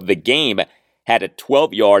touch of the game had a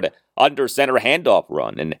 12-yard under center handoff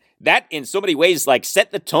run. And that, in so many ways,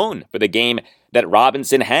 set the tone for the game that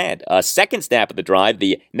Robinson had. Second snap of the drive,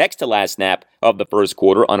 the next to last snap of the first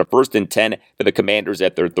quarter on a 1st and 10 for the Commanders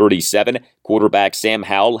at their 37. Quarterback Sam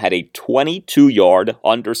Howell had a 22-yard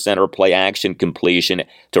under center play action completion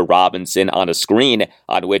to Robinson on a screen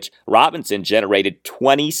on which Robinson generated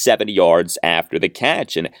 27 yards after the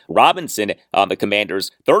catch. And Robinson on the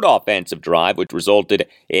Commanders' third offensive drive, which resulted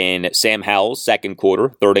in Sam Howell's second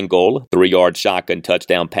quarter, 3rd and goal, 3-yard shotgun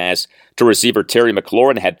touchdown pass to receiver Terry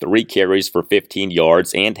McLaurin, had 3 carries for 15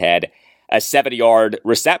 yards and had a 70-yard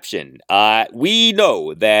reception. We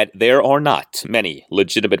know that there are not many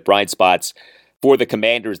legitimate bright spots for the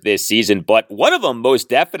Commanders this season, but one of them most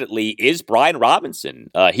definitely is Brian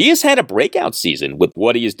Robinson. He has had a breakout season with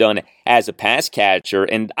what he has done as a pass catcher,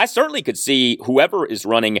 and I certainly could see whoever is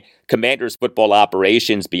running Commanders football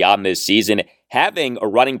operations beyond this season having a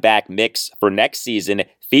running back mix for next season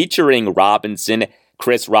featuring Robinson,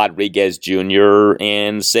 Chris Rodriguez Jr.,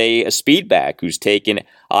 and, say, a speedback who's taken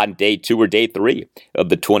on day 2 or day 3 of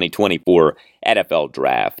the 2024 NFL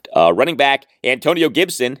Draft. Running back Antonio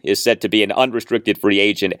Gibson is set to be an unrestricted free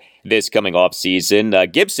agent this coming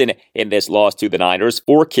offseason. Gibson, in this loss to the Niners,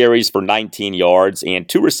 4 carries for 19 yards and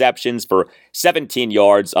 2 receptions for 17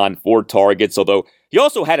 yards on 4 targets, although he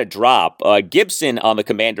also had a drop. Gibson on the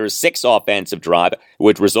Commanders' 6th offensive drive,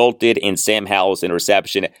 which resulted in Sam Howell's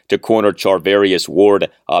interception to corner Charvarius Ward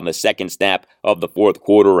on the second snap of the 4th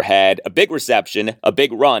quarter, had a big reception, a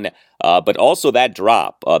big run, but also that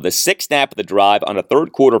drop. The 6th snap of the drive on a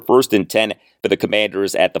 3rd quarter 1st and 10 for the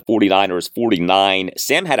Commanders at the 49ers 49.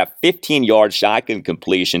 Sam had a 15-yard shotgun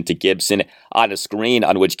completion to Gibson on a screen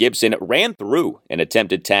on which Gibson ran through an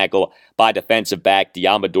attempted tackle by defensive back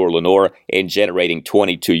Diamador Lenore and generating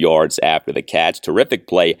 22 yards after the catch. Terrific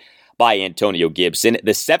play by Antonio Gibson.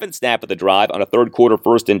 The 7th snap of the drive on a third quarter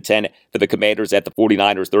 1st and 10 for the Commanders at the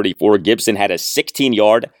 49ers 34. Gibson had a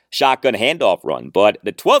 16-yard shotgun handoff run. But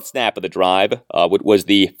the 12th snap of the drive, what was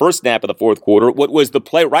the first snap of the fourth quarter, what was the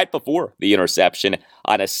play right before the interception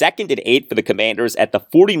on a 2nd and 8 for the Commanders at the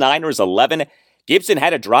 49ers 11, Gibson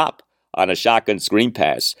had a drop on a shotgun screen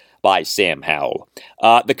pass by Sam Howell.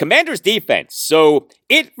 The Commanders' defense, so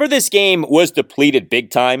it for this game was depleted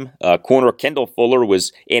big time. Corner Kendall Fuller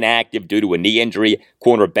was inactive due to a knee injury.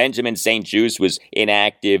 Corner Benjamin St-Juste was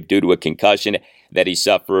inactive due to a concussion that he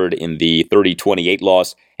suffered in the 30-28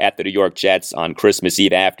 loss at the New York Jets on Christmas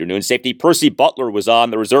Eve afternoon. Safety Percy Butler was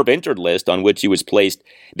on the reserve injured list on which he was placed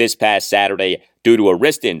this past Saturday due to a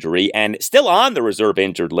wrist injury, and still on the reserve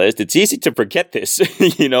injured list. It's easy to forget this,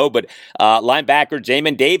 but linebacker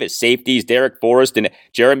Jamin Davis, safeties Derek Forrest and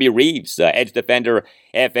Jeremy Reeves, edge defender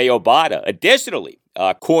F.A. Obata. Additionally,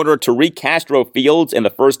 corner Tariq Castro-Fields in the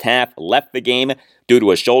first half left the game due to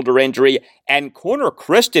a shoulder injury, and corner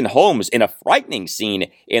Christian Holmes, in a frightening scene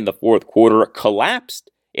in the fourth quarter, collapsed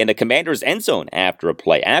in the Commanders' end zone after a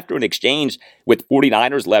play, after an exchange with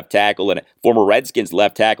 49ers left tackle and former Redskins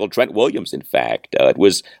left tackle Trent Williams, in fact. It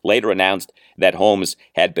was later announced that Holmes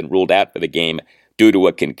had been ruled out for the game due to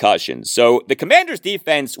a concussion. So the Commanders'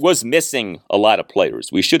 defense was missing a lot of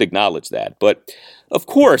players. We should acknowledge that. But, of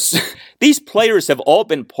course, these players have all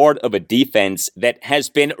been part of a defense that has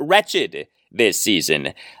been wretched this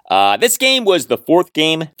season. This game was the 4th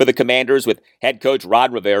game for the Commanders, with head coach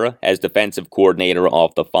Ron Rivera as defensive coordinator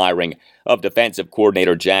off the firing of defensive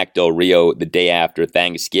coordinator Jack Del Rio the day after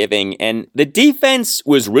Thanksgiving. And the defense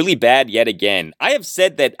was really bad yet again. I have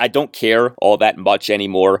said that I don't care all that much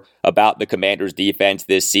anymore about the Commanders' defense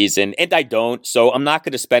this season, and I don't, so I'm not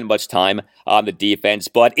going to spend much time on the defense.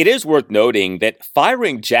 But it is worth noting that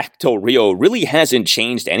firing Jack Del Rio really hasn't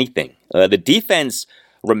changed anything. The defense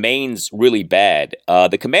remains really bad.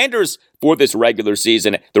 The Commanders, for this regular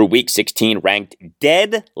season, through Week 16, ranked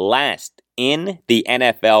dead last in the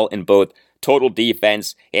NFL in both total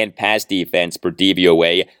defense and pass defense per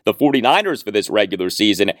DVOA. The 49ers, for this regular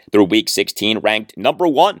season, through Week 16, ranked number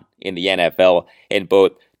 1 in the NFL in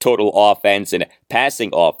both total offense and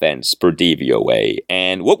passing offense per DVOA.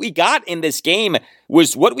 And what we got in this game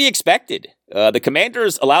was what we expected. The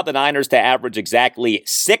Commanders allowed the Niners to average exactly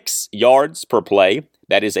 6 yards per play.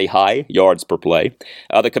 That is a high yards per play.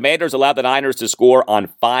 The Commanders allowed the Niners to score on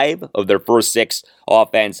 5 of their first 6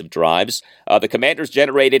 offensive drives. The Commanders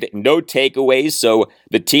generated no takeaways, so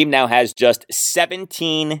the team now has just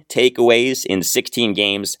 17 takeaways in 16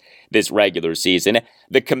 games this regular season.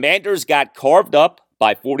 The Commanders got carved up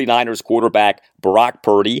by 49ers quarterback Brock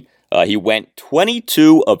Purdy. He went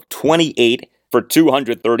 22 of 28 for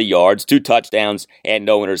 230 yards, 2 touchdowns, and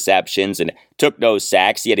no interceptions, and took no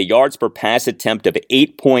sacks. He had a yards per pass attempt of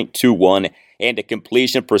 8.21 and a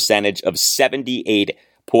completion percentage of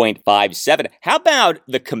 78.57. How about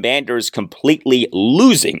the Commanders completely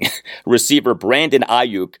losing receiver Brandon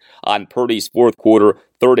Ayuk on Purdy's fourth quarter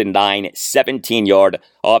 3rd and 9, 17-yard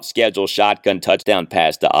off-schedule shotgun touchdown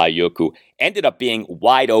pass to Ayuk, who ended up being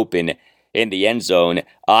wide open in the end zone.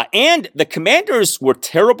 And the Commanders were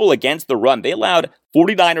terrible against the run. They allowed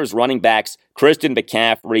 49ers running backs Christian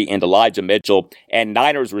McCaffrey and Elijah Mitchell and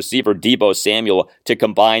Niners receiver Deebo Samuel to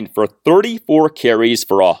combine for 34 carries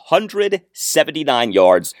for 179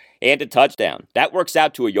 yards and a touchdown. That works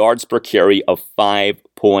out to a yards per carry of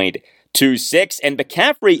 5.26. And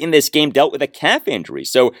McCaffrey in this game dealt with a calf injury.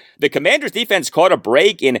 So the Commanders defense caught a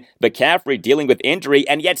break in McCaffrey dealing with injury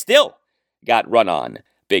and yet still got run on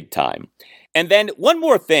big time. And then one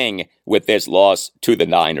more thing with this loss to the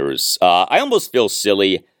Niners. I almost feel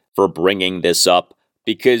silly for bringing this up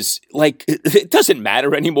because, it doesn't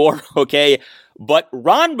matter anymore, okay? But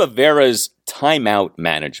Ron Rivera's timeout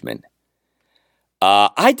management.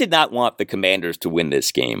 I did not want the Commanders to win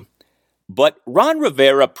this game, but Ron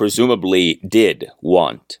Rivera presumably did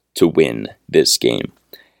want to win this game.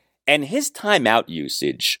 And his timeout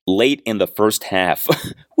usage late in the first half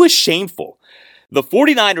was shameful. The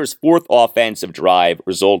 49ers' 4th offensive drive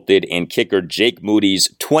resulted in kicker Jake Moody's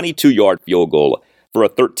 22-yard field goal for a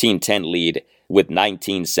 13-10 lead with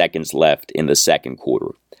 19 seconds left in the second quarter.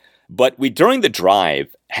 But we, during the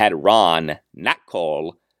drive, had Ron not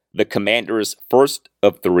call the Commanders' first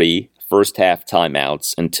of 3 first-half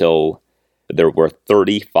timeouts until there were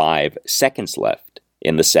 35 seconds left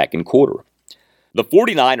in the second quarter. The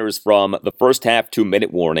 49ers, from the first half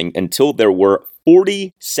 2-minute warning until there were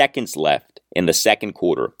 40 seconds left in the second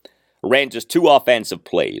quarter, ran just 2 offensive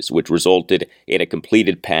plays, which resulted in a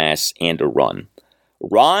completed pass and a run.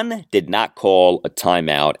 Ron did not call a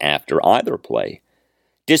timeout after either play,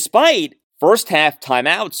 despite first half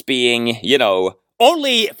timeouts being,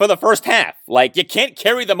 only for the first half. Like, you can't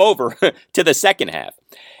carry them over to the second half.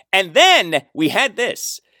 And then we had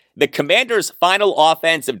this. The Commanders' final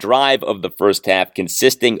offensive drive of the first half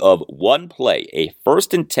consisting of one play, a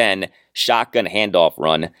 1st and 10 shotgun handoff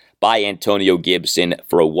run by Antonio Gibson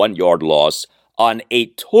for a 1-yard loss on a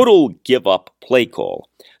total give-up play call.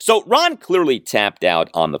 So Ron clearly tapped out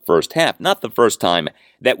on the first half. Not the first time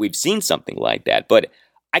that we've seen something like that, but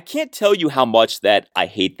I can't tell you how much that I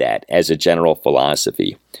hate that as a general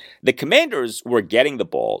philosophy. The Commanders were getting the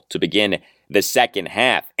ball to begin the second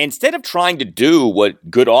half. Instead of trying to do what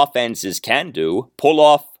good offenses can do, pull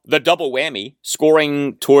off the double whammy,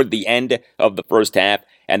 scoring toward the end of the first half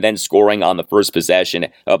and then scoring on the first possession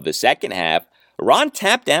of the second half, Ron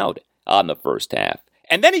tapped out on the first half.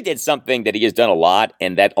 And then he did something that he has done a lot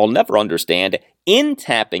and that I'll never understand. In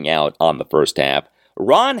tapping out on the first half,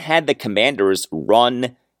 Ron had the Commanders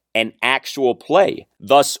run an actual play,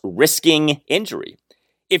 thus risking injury.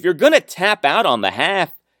 If you're going to tap out on the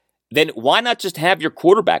half, then why not just have your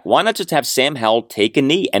quarterback? Why not just have Sam Howell take a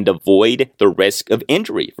knee and avoid the risk of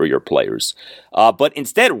injury for your players? But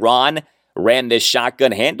instead, Ron ran this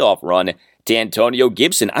shotgun handoff run to Antonio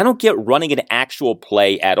Gibson. I don't get running an actual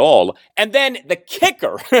play at all. And then the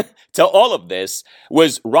kicker to all of this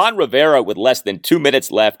was Ron Rivera with less than 2 minutes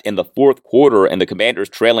left in the fourth quarter and the Commanders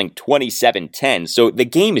trailing 27-10. So the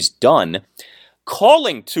game is done,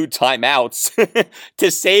 calling 2 timeouts to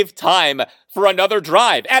save time for another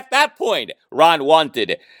drive. At that point, Ron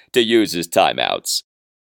wanted to use his timeouts.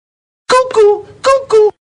 Cuckoo, cuckoo.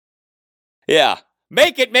 Yeah,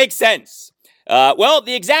 make it make sense. Well,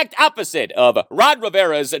 the exact opposite of Ron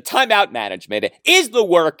Rivera's timeout management is the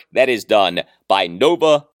work that is done by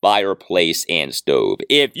Nova Fireplace and Stove.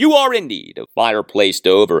 If you are in need of fireplace,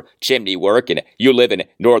 stove, or chimney work and you live in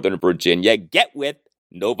Northern Virginia, get with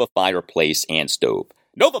Nova Fireplace and Stove.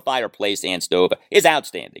 Nova Fireplace and Stove is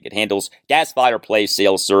outstanding. It handles gas fireplace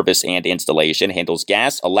sales, service, and installation, handles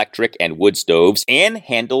gas, electric, and wood stoves, and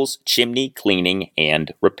handles chimney cleaning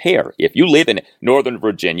and repair. If you live in Northern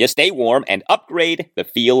Virginia, stay warm and upgrade the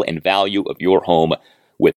feel and value of your home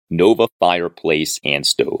with Nova Fireplace and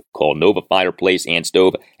Stove. Call Nova Fireplace and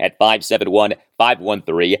Stove at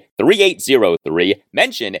 571-513-3803.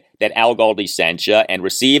 Mention that Al Galdi sent you and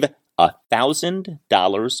receive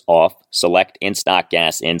 $1,000 off select in-stock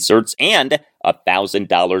gas inserts and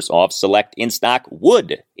 $1,000 off select in-stock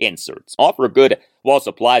wood inserts. Offer good while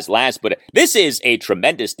supplies last, but this is a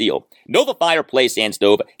tremendous deal. Nova Fireplace and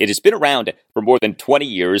Stove, it has been around for more than 20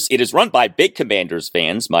 years. It is run by big Commanders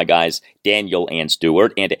fans, my guys Daniel and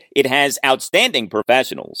Stuart, and it has outstanding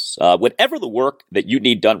professionals. Whatever the work that you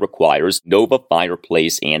need done requires, Nova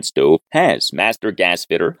Fireplace and Stove has master gas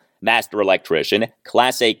fitter, master electrician,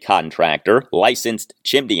 Class A contractor, licensed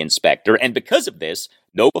chimney inspector, and because of this,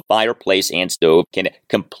 Nova Fireplace and Stove can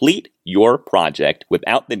complete your project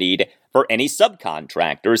without the need for any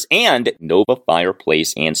subcontractors, and Nova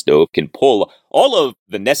Fireplace and Stove can pull all of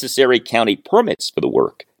the necessary county permits for the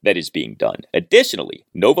work that is being done. Additionally,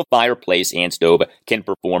 Nova Fireplace and Stove can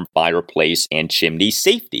perform fireplace and chimney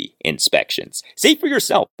safety inspections. See for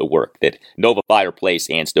yourself the work that Nova Fireplace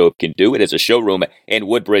and Stove can do. It is a showroom in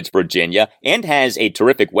Woodbridge, Virginia, and has a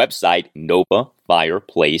terrific website,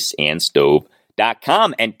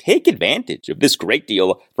 NovaFireplaceandStove.com, and take advantage of this great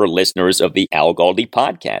deal for listeners of the Al Galdi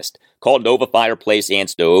podcast. Call Nova Fireplace and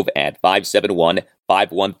Stove at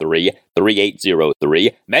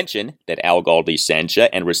 571-513-3803. Mention that Al Galdi sent you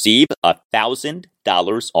and receive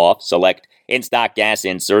 $1,000 off select in-stock gas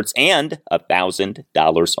inserts and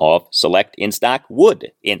 $1,000 off select in-stock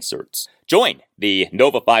wood inserts. Join the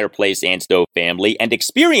Nova Fireplace and Stove family and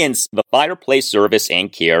experience the fireplace service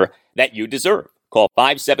and care that you deserve. Call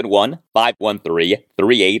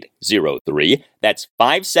 571-513-3803. That's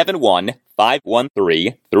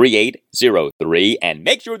 571-513-3803. And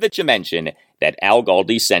make sure that you mention that Al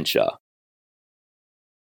Galdi sent you.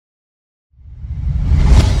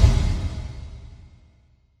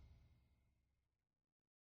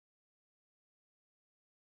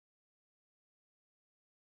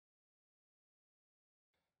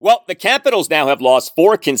 Well, the Capitals now have lost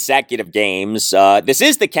 4 consecutive games. This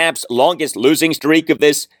is the Caps' longest losing streak of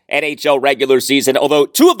this NHL regular season, although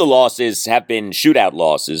 2 of the losses have been shootout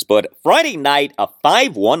losses. But Friday night, a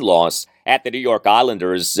 5-1 loss at the New York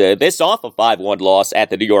Islanders, this off a 5-1 loss at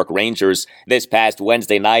the New York Rangers this past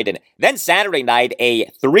Wednesday night, and then Saturday night, a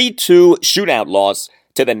 3-2 shootout loss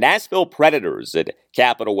to the Nashville Predators at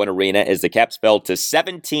Capital One Arena as the Caps fell to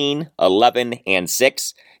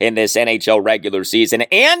 17-11-6 in this NHL regular season.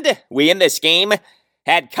 And we, in this game,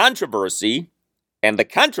 had controversy, and the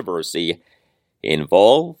controversy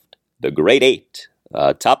involved the Great Eight.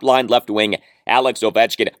 Top-line left wing Alex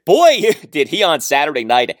Ovechkin. Boy, did he on Saturday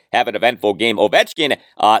night have an eventful game. Ovechkin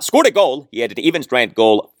scored a goal. He had an even-strength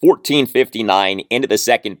goal, 14:59 into the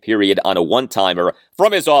second period on a one-timer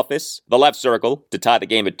from his office, the left circle, to tie the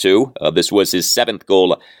game at 2. This was his 7th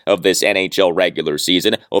goal of this NHL regular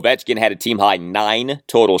season. Ovechkin had a team-high 9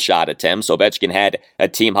 total shot attempts. Ovechkin had a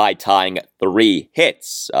team-high tying 3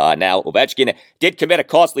 hits. Now, Ovechkin did commit a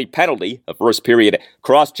costly penalty, a first-period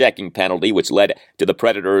cross-checking penalty, which led to the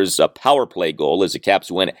Predators' power play goal as the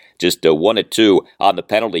Caps win just 1-2 on the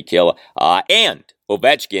penalty kill. And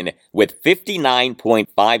Ovechkin, with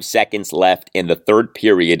 59.5 seconds left in the third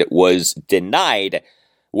period, was denied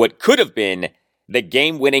what could have been the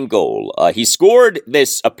game-winning goal. He scored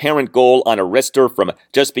this apparent goal on a wrister from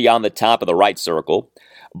just beyond the top of the right circle,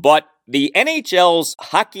 but the NHL's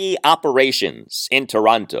hockey operations in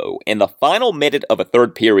Toronto in the final minute of a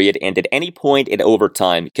third period and at any point in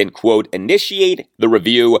overtime can, quote, initiate the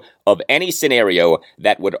review of any scenario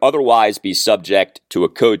that would otherwise be subject to a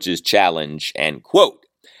coach's challenge, end quote.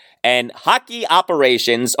 And hockey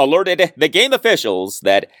operations alerted the game officials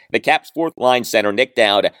that the Caps' fourth-line center, Nick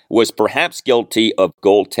Dowd, was perhaps guilty of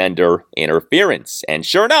goaltender interference. And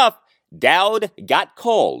sure enough, Dowd got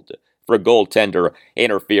called for goaltender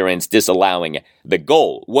interference, disallowing the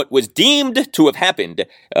goal. What was deemed to have happened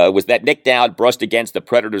was that Nick Dowd brushed against the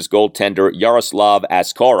Predators' goaltender Yaroslav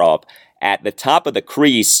Askarov at the top of the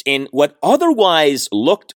crease in what otherwise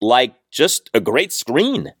looked like just a great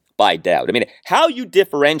screen by Dowd. I mean, how you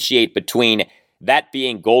differentiate between that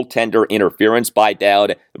being goaltender interference by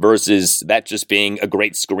Dowd versus that just being a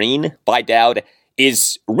great screen by Dowd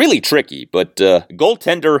is really tricky, but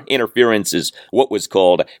goaltender interference is what was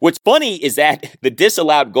called. What's funny is that the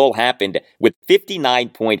disallowed goal happened with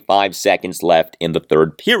 59.5 seconds left in the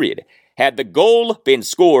third period. Had the goal been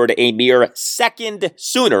scored a mere second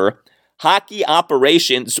sooner, hockey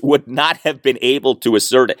operations would not have been able to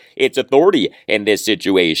assert its authority in this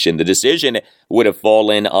situation. The decision would have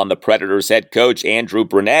fallen on the Predators' head coach, Andrew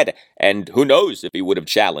Brunette, and who knows if he would have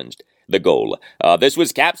challenged the goal. This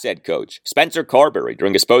was Caps head coach Spencer Carberry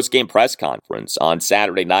during his post-game press conference on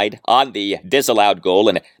Saturday night on the disallowed goal,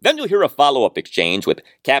 and then you'll hear a follow-up exchange with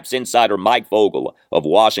Caps insider Mike Vogel of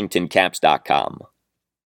WashingtonCaps.com.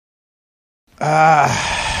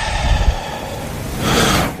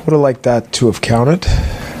 Would have liked that to have counted.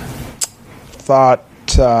 Thought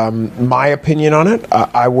my opinion on it,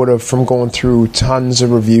 I would have, from going through tons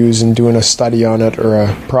of reviews and doing a study on it or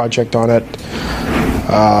a project on it,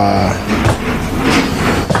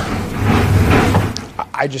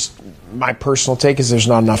 my personal take is there's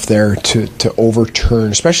not enough there to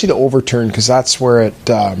overturn, especially to overturn, because that's where it,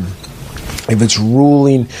 if it's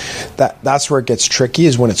ruling, that's where it gets tricky,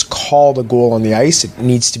 is when it's called a goal on the ice. It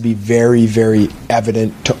needs to be very, very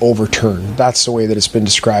evident to overturn. That's the way that it's been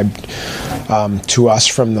described to us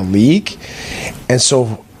from the league. And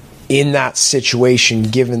so in that situation,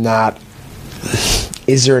 given that,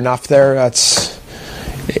 is there enough there?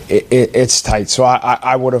 It's tight. So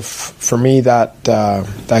I would have, for me, that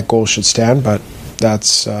goal should stand, but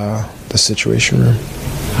that's the situation room.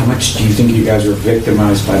 How much do you think you guys were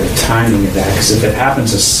victimized by the timing of that? Because if it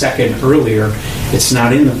happens a second earlier, it's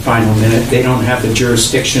not in the final minute. They don't have the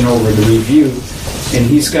jurisdiction over the review, and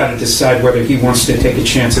he's got to decide whether he wants to take a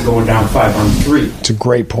chance of going down 5-on-3. It's a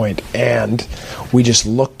great point, and we just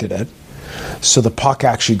looked at it. So the puck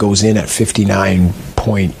actually goes in at 59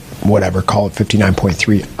 point whatever, call it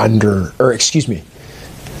 59.3 under, or excuse me,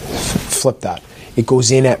 flip that. It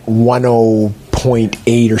goes in at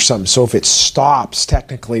 10.8 or something. So if it stops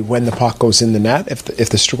technically when the puck goes in the net, if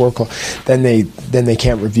the score, then they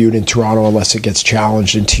can't review it in Toronto unless it gets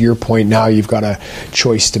challenged. And to your point, now you've got a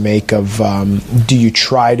choice to make of do you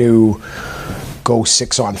try to go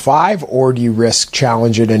 6-on-5 or do you risk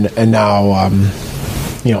challenge it and now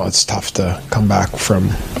it's tough to come back from.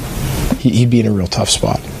 He'd be in a real tough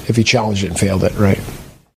spot if he challenged it and failed it, right?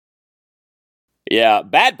 Yeah,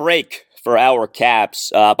 bad break for our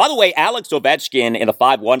Caps. By the way, Alex Ovechkin in the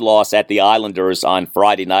 5-1 loss at the Islanders on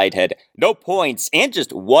Friday night had no points and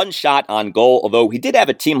just one shot on goal, although he did have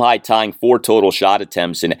a team-high tying 4 total shot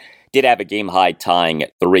attempts and did have a game-high tying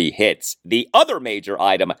 3 hits. The other major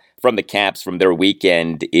item from the Caps from their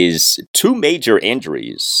weekend is 2 major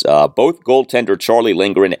injuries. Both goaltender Charlie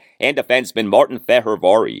Lindgren and defenseman Martin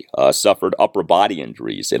Fehervary suffered upper body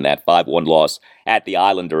injuries in that 5-1 loss at the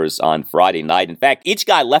Islanders on Friday night. In fact, each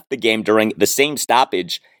guy left the game during the same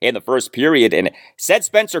stoppage in the first period, and said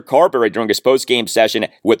Spencer Carberry during his post-game session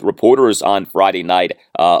with reporters on Friday night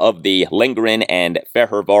of the Lindgren and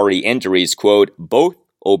Fehervary injuries, quote, both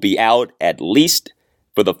will be out at least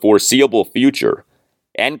for the foreseeable future.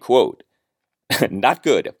 End quote. Not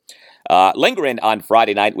good. Lindgren on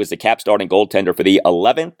Friday night was the Caps starting goaltender for the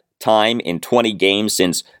 11th time in 20 games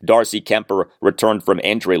since Darcy Kemper returned from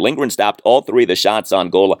injury. Lindgren stopped all 3 of the shots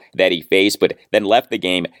on goal that he faced, but then left the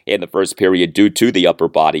game in the first period due to the upper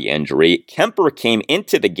body injury. Kemper came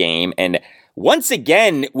into the game and once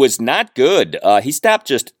again was not good. He stopped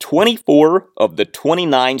just 24 of the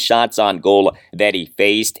 29 shots on goal that he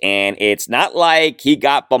faced, and it's not like he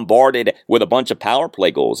got bombarded with a bunch of power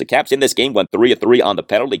play goals. The Caps in this game went 3 of 3 on the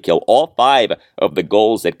penalty kill. All 5 of the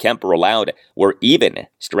goals that Kemper allowed were even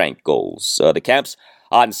strength goals. The Caps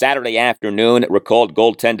on Saturday afternoon recalled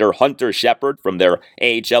goaltender Hunter Shepard from their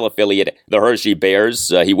AHL affiliate, the Hershey Bears.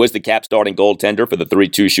 He was the Caps starting goaltender for the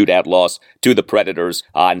 3-2 shootout loss to the Predators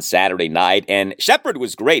on Saturday night. And Shepard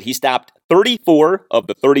was great. He stopped 34 of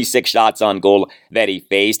the 36 shots on goal that he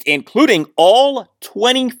faced, including all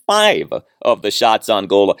 25 of the shots on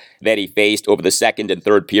goal that he faced over the second and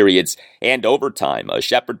third periods and overtime.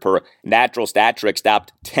 Shepard, per natural stat trick,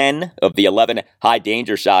 stopped 10 of the 11 high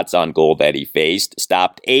danger shots on goal that he faced,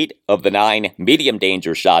 stopped 8 of the 9 medium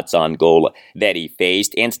danger shots on goal that he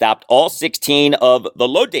faced, and stopped all 16 of the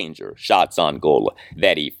low danger shots on goal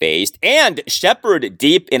that he faced. And Shepard,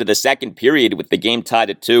 deep into the second period with the game tied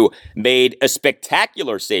at 2, made a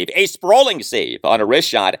spectacular save, a sprawling save on a wrist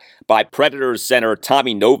shot by Predators center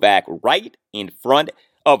Tommy Novak right in front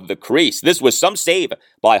of the crease. This was some save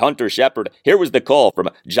by Hunter Shepard. Here was the call from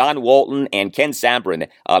John Walton and Ken Sambrin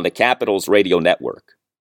on the Capitals radio network.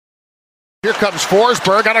 Here comes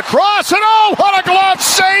Forsberg on a cross, and oh, what a glove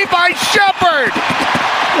save by Shepard!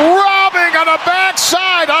 Robbing on the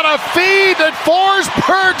backside on a feed that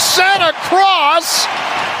Forsberg sent across,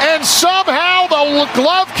 and somehow the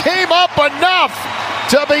glove came up enough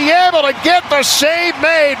to be able to get the save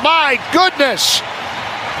made. My goodness!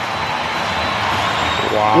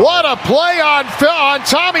 Wow. What a play on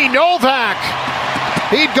Tommy Novak!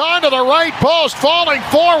 He'd gone to the right post, falling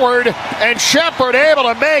forward, and Shepard able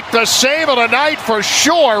to make the save of the night for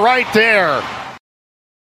sure right there.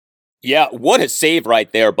 Yeah, what a save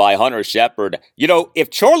right there by Hunter Shepard. You know, if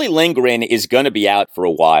Charlie Lindgren is going to be out for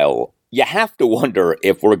a while, you have to wonder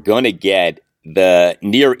if we're going to get the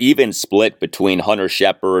near even split between Hunter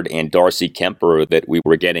Shepard and Darcy Kemper that we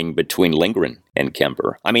were getting between Lindgren and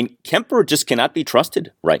Kemper. I mean, Kemper just cannot be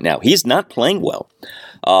trusted right now. He's not playing well.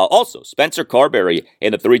 Also, Spencer Carberry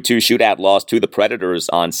in the 3-2 shootout loss to the Predators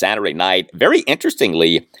on Saturday night, very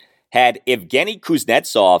interestingly, had Evgeny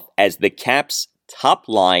Kuznetsov as the Caps'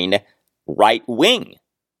 top-line right wing.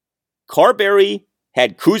 Carberry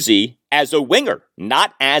had Kuzi as a winger,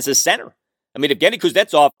 not as a center. I mean, Evgeny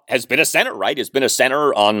Kuznetsov has been a center, right? Has been a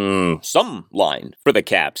center on some line for the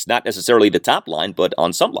Caps. Not necessarily the top line, but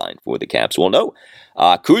on some line for the Caps. Well, no.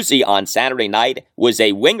 Kuzi on Saturday night was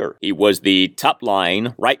a winger. He was the top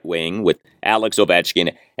line right wing with Alex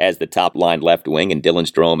Ovechkin as the top line left wing and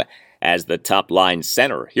Dylan Strome as the top line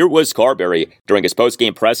center. Here was Carberry during his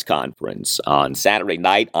postgame press conference on Saturday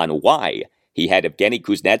night on why he had Evgeny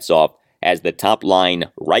Kuznetsov as the top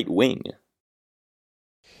line right wing.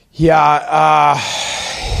 Yeah,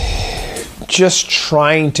 just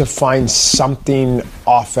trying to find something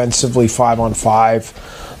offensively 5-on-5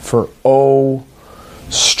 for O,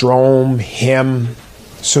 Strome, him.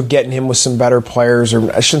 So getting him with some better players,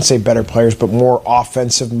 or I shouldn't say better players, but more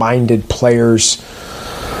offensive-minded players,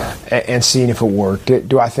 and seeing if it worked.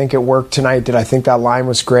 Do I think it worked tonight? Did I think that line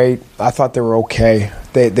was great? I thought they were okay.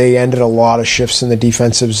 They ended a lot of shifts in the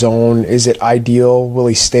defensive zone. Is it ideal? Will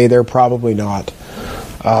he stay there? Probably not.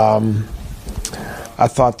 I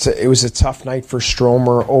thought it was a tough night for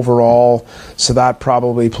Stromer overall, so that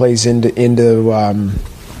probably plays into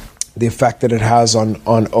the effect that it has on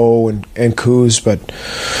O and Kuz. But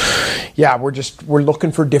yeah, we're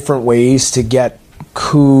looking for different ways to get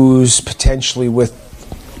Kuz potentially with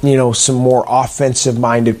some more offensive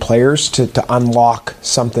minded players to unlock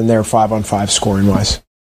something there 5-on-5 scoring wise.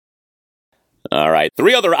 All right,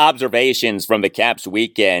 3 other observations from the Caps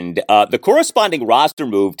weekend. The corresponding roster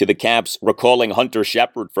move to the Caps recalling Hunter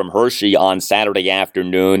Shepard from Hershey on Saturday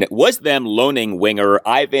afternoon was them loaning winger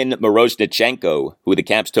Ivan Miroshnichenko, who the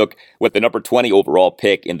Caps took with the number 20 overall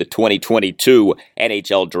pick in the 2022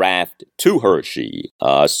 NHL draft to Hershey.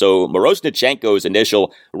 So Miroshnichenko's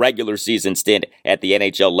initial regular season stint at the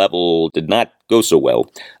NHL level did not go so well.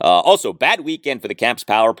 Also, bad weekend for the Caps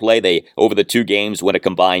power play. They, over the 2 games, went a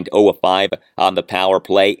combined 0-5 on the power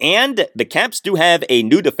play. And the Caps do have a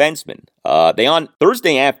new defenseman They on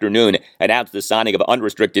Thursday afternoon announced the signing of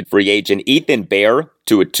unrestricted free agent Ethan Bear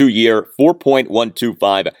to a 2-year,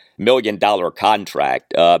 $4.125 million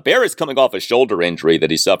contract. Bear is coming off a shoulder injury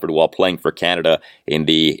that he suffered while playing for Canada in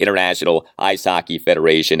the International Ice Hockey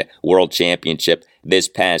Federation World Championship this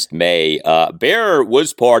past May. Bear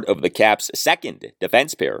was part of the Caps' second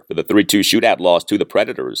defense pair for the 3-2 shootout loss to the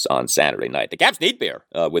Predators on Saturday night. The Caps need Bear,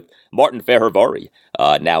 with Martin Fehervary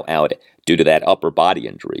now out due to that upper body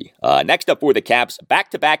injury. Next up for the Caps,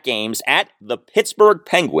 back-to-back games at the Pittsburgh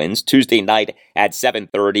Penguins Tuesday night at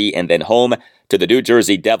 7:30, and then home to the New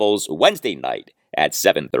Jersey Devils Wednesday night at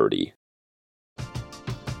 7:30.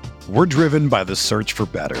 We're driven by the search for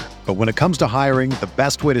better. But when it comes to hiring, the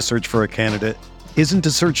best way to search for a candidate isn't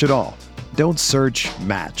to search at all. Don't search,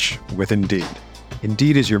 match with Indeed.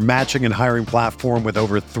 Indeed is your matching and hiring platform with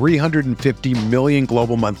over 350 million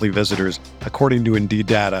global monthly visitors, according to Indeed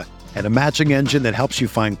data, and a matching engine that helps you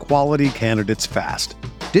find quality candidates fast.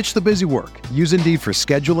 Ditch the busy work. Use Indeed for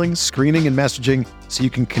scheduling, screening, and messaging so you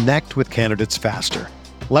can connect with candidates faster.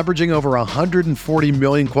 Leveraging over 140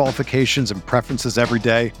 million qualifications and preferences every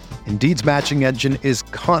day, Indeed's matching engine is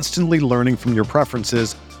constantly learning from your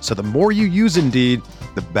preferences, so the more you use Indeed,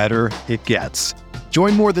 the better it gets.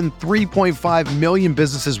 Join more than 3.5 million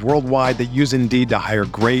businesses worldwide that use Indeed to hire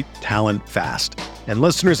great talent fast. And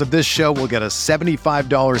listeners of this show will get a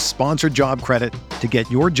 $75 sponsored job credit to get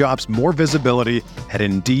your jobs more visibility at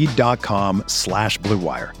Indeed.com/Blue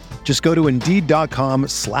Wire. Just go to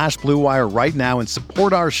Indeed.com/Blue Wire right now and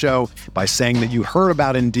support our show by saying that you heard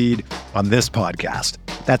about Indeed on this podcast.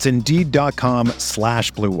 That's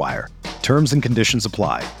Indeed.com/Blue Wire. Terms and conditions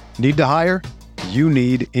apply. Need to hire? You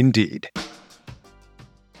need Indeed.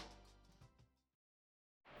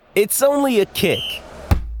 It's only a kick,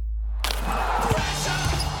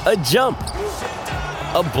 a jump,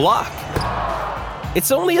 a block.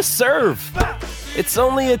 It's only a serve. It's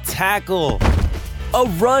only a tackle, a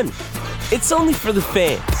run. It's only for the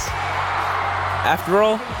fans. After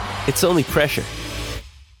all, it's only pressure.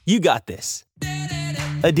 You got this.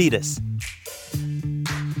 Adidas.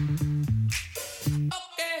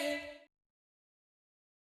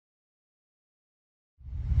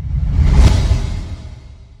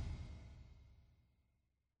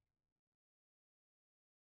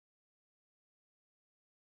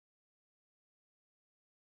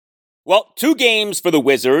 Well, 2 games for the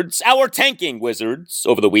Wizards, our tanking Wizards,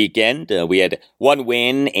 over the weekend. We had 1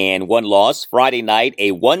 win and 1 loss. Friday night,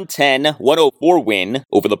 a 110-104 win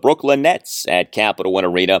over the Brooklyn Nets at Capital One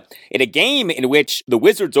Arena in a game in which the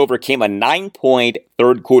Wizards overcame a 9-point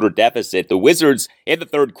third-quarter deficit. The Wizards, in the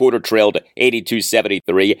third quarter, trailed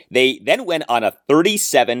 82-73. They then went on a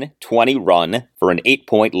 37-20 run for an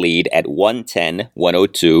 8-point lead at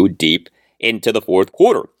 110-102 deep into the fourth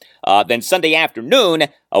quarter. Then Sunday afternoon,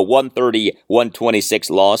 a 130-126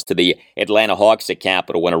 loss to the Atlanta Hawks at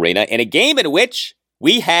Capital One Arena in a game in which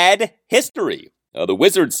we had history. The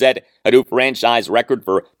Wizards set a new franchise record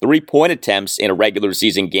for three-point attempts in a regular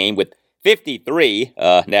season game with 53.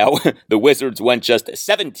 Now, the Wizards went just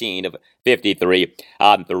 17 of 53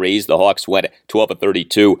 on threes. The Hawks went 12 of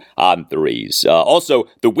 32 on threes. Also,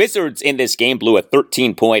 the Wizards in this game blew a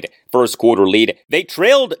 13-point first quarter lead. They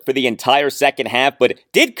trailed for the entire second half, but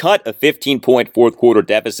did cut a 15-point fourth quarter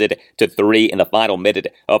deficit to 3 in the final minute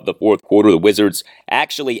of the fourth quarter. The Wizards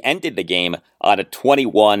actually ended the game on a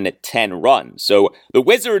 21-10 run. So the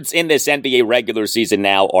Wizards in this NBA regular season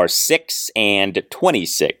now are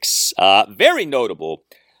 6-26. Very notable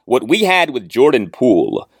what we had with Jordan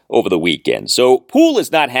Poole over the weekend. So Poole is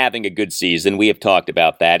not having a good season. We have talked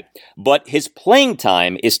about that, but his playing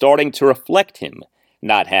time is starting to reflect him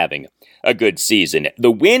not having a good season. The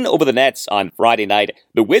win over the Nets on Friday night,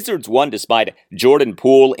 the Wizards won despite Jordan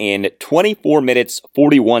Poole in 24 minutes,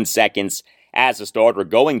 41 seconds as a starter,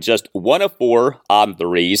 going just 1 of 4 on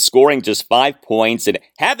threes, scoring just 5 points, and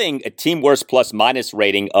having a team worst plus-minus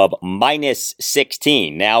rating of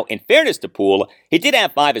 -16. Now, in fairness to Poole, he did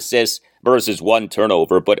have 5 assists versus 1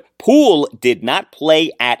 turnover, but Poole did not play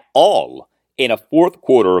at all in a fourth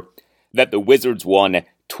quarter that the Wizards won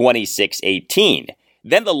 26-18.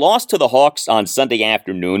 Then the loss to the Hawks on Sunday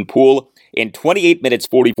afternoon, Poole, in 28 minutes,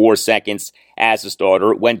 44 seconds as a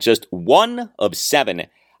starter, went just 1 of 7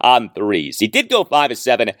 on threes. He did go 5 of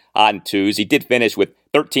 7 on twos. He did finish with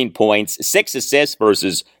 13 points, 6 assists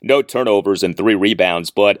versus no turnovers and 3 rebounds.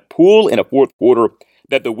 But Poole in a fourth quarter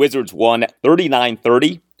that the Wizards won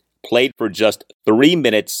 39-30, played for just 3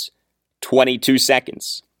 minutes, 22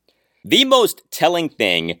 seconds. The most telling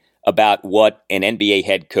thing about what an NBA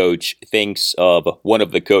head coach thinks of one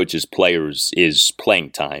of the coach's players is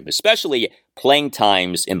playing time, especially playing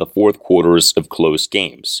times in the fourth quarters of close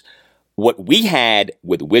games. what we had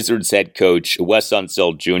with Wizards head coach Wes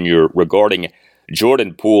Unseld Jr. regarding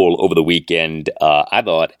Jordan Poole over the weekend, I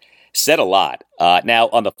thought said a lot. Now,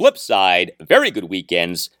 on the flip side, very good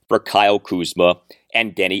weekends for Kyle Kuzma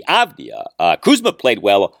and Denny Avdia. Kuzma played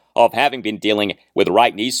well off having been dealing with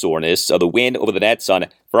right knee soreness. So the win over the Nets on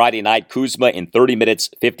Friday night, Kuzma in 30 minutes,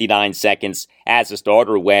 59 seconds as a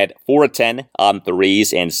starter went 4 of 10 on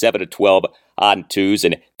threes and 7 of 12 on twos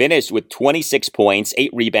and finished with 26 points,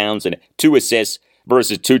 8 rebounds, and 2 assists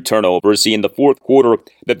versus 2 turnovers. See, in the fourth quarter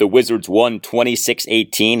that the Wizards won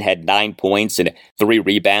 26-18, had 9 points and 3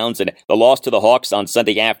 rebounds. And the loss to the Hawks on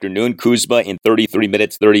Sunday afternoon, Kuzma in 33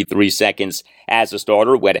 minutes, 33 seconds as a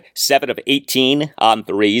starter went 7 of 18 on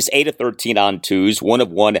threes, 8 of 13 on twos, 1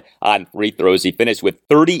 of 1 on free throws. He finished with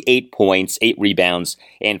 38 points, 8 rebounds,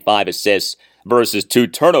 and 5 assists versus 2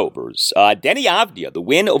 turnovers. Denny Avdia, the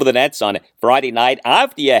win over the Nets on Friday night.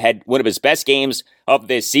 Avdia had one of his best games of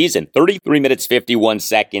this season, 33 minutes, 51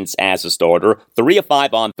 seconds as a starter, 3 of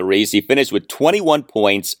 5 on threes. He finished with 21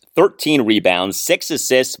 points, 13 rebounds, 6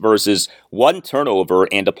 assists versus 1 turnover,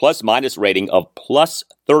 and a plus-minus rating of plus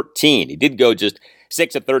 13. He did go just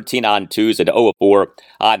 6 of 13 on twos and 0 of 4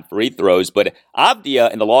 on free throws. But Avdia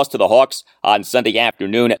in the loss to the Hawks on Sunday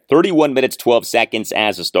afternoon, 31 minutes, 12 seconds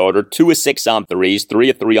as a starter, 2 of 6 on threes, 3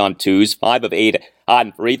 of 3 on twos, 5 of 8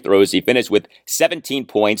 on free throws. He finished with 17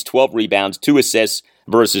 points, 12 rebounds, 2 assists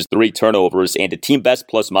versus 3 turnovers, and a team best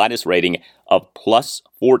plus-minus rating of plus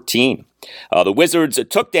 14. The Wizards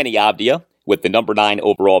took Denny Avdia with the number 9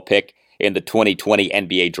 overall pick in the 2020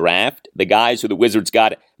 NBA draft. The guys who the Wizards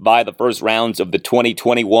got by the first rounds of the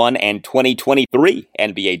 2021 and 2023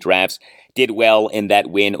 NBA drafts did well in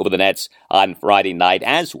that win over the Nets on Friday night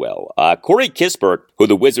as well. Corey Kispert, who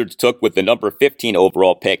the Wizards took with the number 15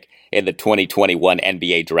 overall pick in the 2021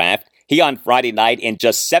 NBA draft, he on Friday night in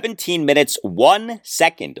just 17 minutes, 1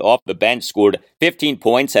 second off the bench scored 15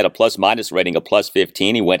 points, had a plus-minus rating of plus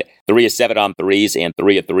 15. He went 3 of 7 on threes and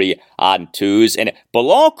 3 of 3 on twos. And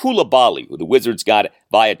Bilal Coulibaly, who the Wizards got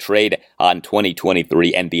via trade on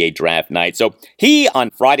 2023 NBA draft night. So he on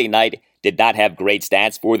Friday night did not have great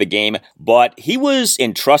stats for the game, but he was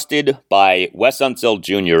entrusted by Wes Unseld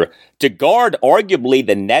Jr. to guard arguably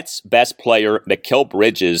the Nets' best player, Mikal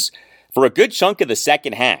Bridges, for a good chunk of the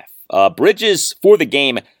second half. Bridges, for the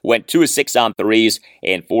game, went 2 of 6 on threes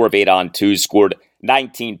and 4 of 8 on twos, scored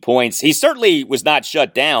 19 points. He certainly was not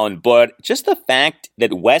shut down, but just the fact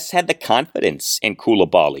that Wes had the confidence in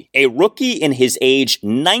Coulibaly, a rookie in his age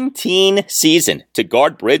 19 season, to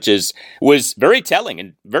guard Bridges was very telling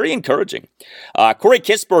and very encouraging. Corey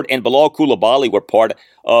Kispert and Bilal Coulibaly were part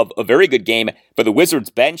of a very good game for the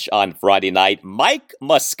Wizards bench on Friday night. Mike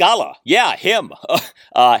Muscala, yeah, him.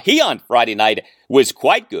 He on Friday night was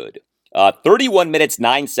quite good. 31 minutes,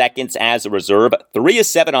 9 seconds as a reserve, 3 of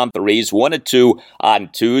 7 on threes, 1 of 2 on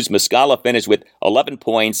twos. Muscala finished with 11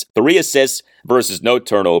 points, 3 assists versus no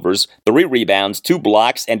turnovers, 3 rebounds, 2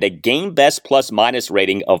 blocks, and a game best plus-minus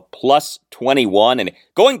rating of plus 21. And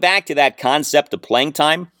going back to that concept of playing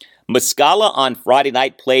time, Muscala on Friday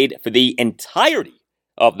night played for the entirety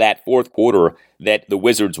of that fourth quarter that the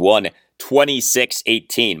Wizards won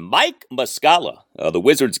 26-18. Mike Muscala, the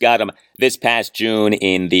Wizards got him this past June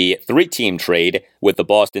in the 3-team trade with the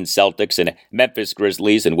Boston Celtics and Memphis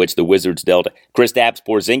Grizzlies, in which the Wizards dealt Kristaps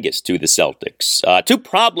Porzingis to the Celtics. 2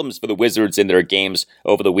 problems for the Wizards in their games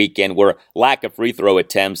over the weekend were lack of free throw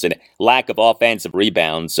attempts and lack of offensive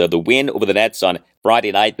rebounds. The win over the Nets on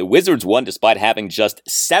Friday night, the Wizards won despite having just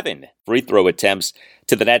 7 free throw attempts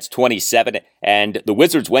to the Nets 27, and the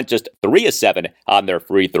Wizards went just 3 of 7 on their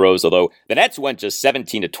free throws, although the Nets went just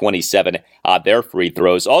 17 of 27 on their free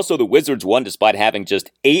throws. Also, the Wizards won despite having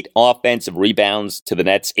just 8 offensive rebounds to the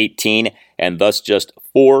Nets 18, and thus just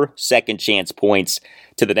 4 second chance points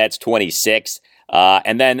to the Nets 26.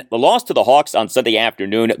 And then the loss to the Hawks on Sunday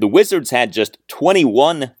afternoon, the Wizards had just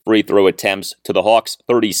 21 free throw attempts to the Hawks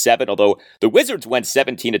 37, although the Wizards went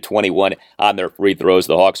 17 of 21 on their free throws.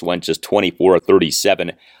 The Hawks went just 24 of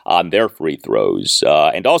 37 on their free throws.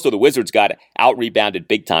 And also the Wizards got out-rebounded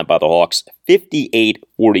big time by the Hawks,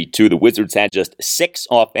 58-42. The Wizards had just 6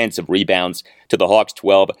 offensive rebounds to the Hawks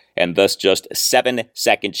 12, and thus just 7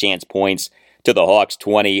 second chance points to the Hawks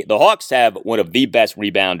 20. The Hawks have one of the best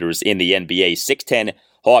rebounders in the NBA, 6'10",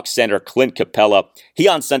 Hawks center Clint Capella. He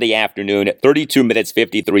on Sunday afternoon, 32 minutes,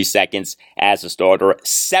 53 seconds as a starter,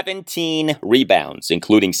 17 rebounds,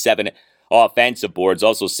 including 7 offensive boards.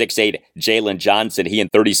 Also 6'8", Jalen Johnson, he in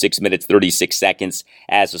 36 minutes, 36 seconds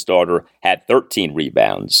as a starter, had 13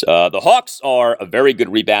 rebounds. The Hawks are a very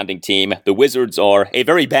good rebounding team. The Wizards are a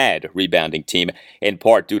very bad rebounding team, in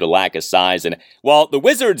part due to lack of size. And while the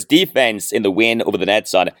Wizards' defense in the win over the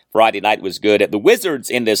Nets on Friday night was good, the Wizards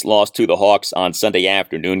in this loss to the Hawks on Sunday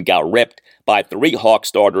afternoon got ripped by 3 Hawk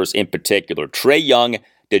starters in particular. Trae Young,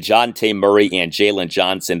 DeJounte Murray, and Jalen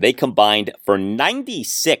Johnson. They combined for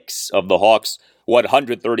 96 of the Hawks'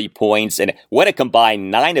 130 points and went a combined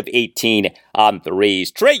 9 of 18 on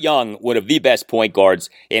threes. Trae Young, one of the best point guards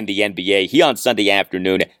in the NBA. He on Sunday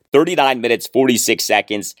afternoon, 39 minutes, 46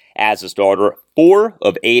 seconds as a starter, 4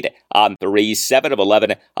 of 8 on threes, 7 of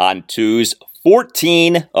 11 on twos,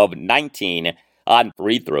 14 of 19 on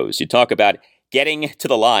free throws. You talk about getting to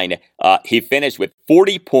the line. He finished with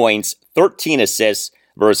 40 points, 13 assists,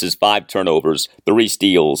 versus 5 turnovers, 3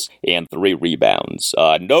 steals, and 3 rebounds.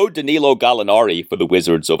 No Danilo Gallinari for the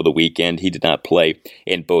Wizards over the weekend. He did not play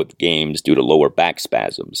in both games due to lower back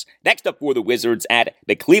spasms. Next up for the Wizards at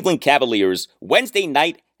the Cleveland Cavaliers, Wednesday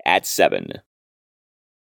night at 7.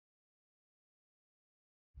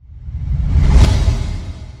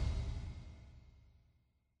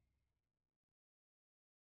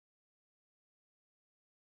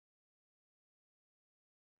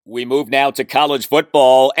 We move now to college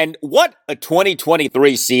football, and what a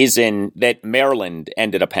 2023 season that Maryland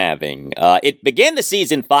ended up having. It began the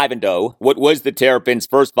season 5-0, what was the Terrapins'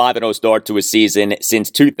 first 5-0 start to a season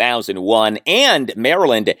since 2001, and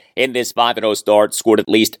Maryland in this 5-0 start scored at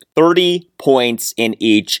least 30 points in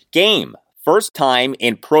each game. First time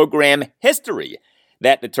in program history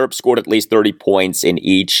that the Terps scored at least 30 points in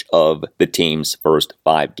each of the team's first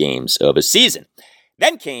 5 games of a season.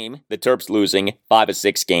 Then came the Terps losing 5 of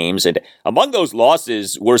 6 games, and among those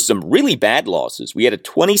losses were some really bad losses. We had a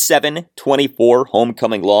 27-24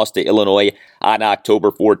 homecoming loss to Illinois on October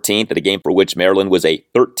 14th at a game for which Maryland was a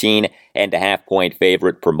 13.5-point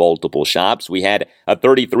favorite per multiple shops. We had a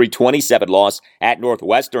 33-27 loss at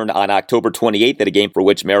Northwestern on October 28th at a game for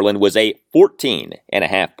which Maryland was a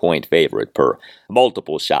 14.5-point favorite per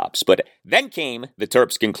multiple shops. But then came the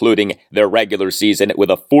Terps concluding their regular season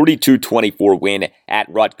with a 42-24 win at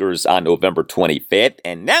Rutgers on November 25th.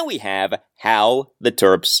 And now we have how the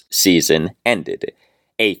Terps season ended.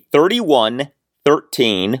 A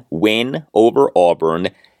 31-13 win over Auburn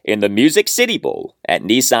in the Music City Bowl at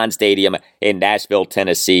Nissan Stadium in Nashville,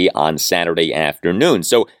 Tennessee on Saturday afternoon.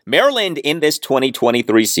 So Maryland in this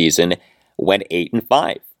 2023 season went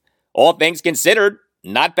 8-5. All things considered,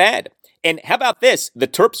 not bad. And how about this? The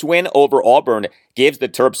Terps win over Auburn gives the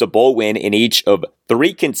Terps a bowl win in each of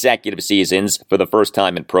 3 consecutive seasons for the first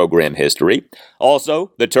time in program history.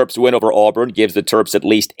 Also, the Terps win over Auburn gives the Terps at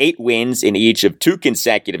least 8 wins in each of 2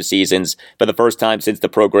 consecutive seasons for the first time since the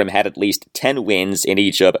program had at least 10 wins in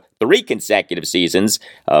each of 3 consecutive seasons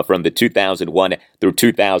from the 2001 through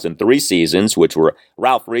 2003 seasons, which were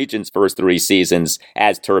Ralph Regent's first 3 seasons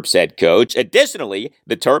as Terps head coach. Additionally,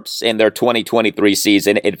 the Terps in their 2023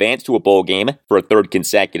 season advanced to a bowl game for a 3rd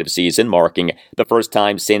consecutive season, marking the first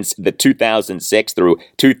time since the 2006 through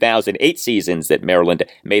 2008 seasons that Maryland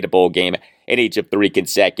made a bowl game in each of 3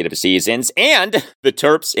 consecutive seasons. And the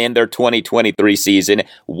Terps in their 2023 season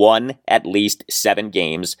won at least 7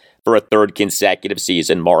 games for a 3rd consecutive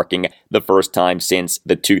season, marking the first time since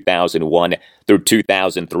the 2001 through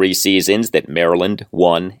 2003 seasons that Maryland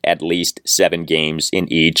won at least 7 games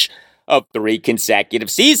in each of 3 consecutive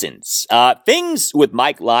seasons. Things with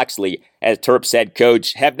Mike Locksley as Terps head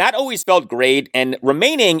coach have not always felt great, and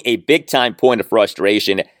remaining a big-time point of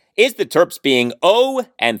frustration is the Terps being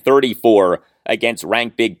 0-34 against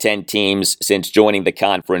ranked Big Ten teams since joining the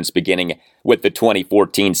conference beginning with the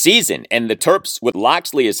 2014 season. And the Terps, with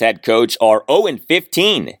Locksley as head coach, are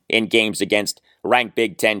 0-15 in games against ranked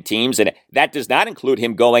Big Ten teams, and that does not include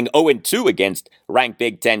him going 0-2 against ranked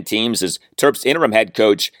Big Ten teams as Terps interim head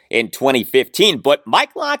coach in 2015. But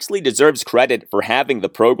Mike Locksley deserves credit for having the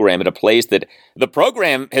program in a place that the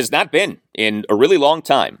program has not been in a really long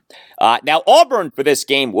time. Now, Auburn for this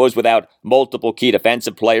game was without multiple key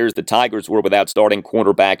defensive players. The Tigers were without starting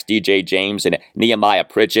cornerbacks DJ James and Nehemiah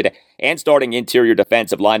Pritchett, and starting interior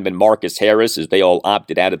defensive lineman Marcus Harris, as they all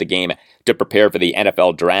opted out of the game to prepare for the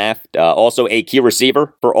NFL draft. Also, a key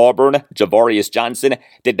receiver for Auburn, Javarius Johnson,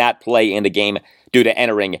 did not play in the game due to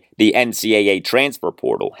entering the NCAA transfer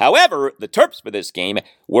portal. However, the Terps for this game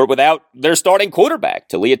were without their starting quarterback,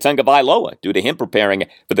 Talia Tungavailoa, due to him preparing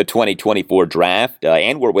for the 2024 draft,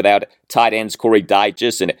 and were without tight ends Corey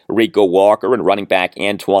Dyches and Rico Walker and running back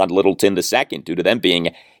Antoine Littleton II, due to them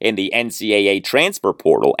being in the NCAA transfer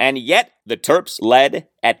portal. And yet, the Terps led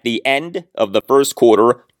at the end of the first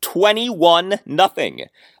quarter 21-0.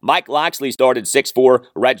 Mike Locksley started 6'4",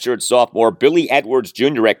 redshirt sophomore Billy Edwards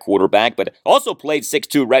Jr. at quarterback, but also played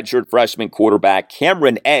 6'2", redshirt freshman quarterback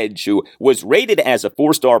Cameron Edge, who was rated as a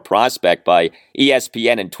 4-star prospect by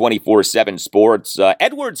ESPN and 24/7 Sports.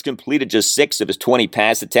 Edwards completed just 6 of his 20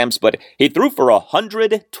 pass attempts, but he threw for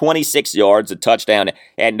 126 yards, a touchdown,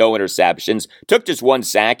 and no interceptions. Took just 1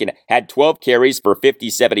 sack and had 12 carries for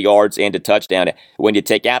 57 yards and a touchdown when you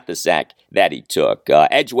take out the sack that he took.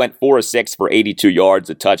 Edge went 4 of 6 for 82 yards,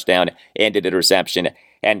 a touchdown, and an interception,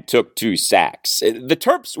 and took 2 sacks. The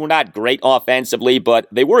Terps were not great offensively, but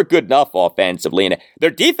they were good enough offensively, and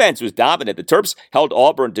their defense was dominant. The Terps held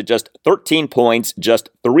Auburn to just 13 points, just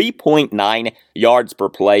 3.9 yards per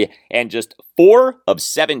play, and just 4 of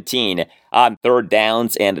 17 on third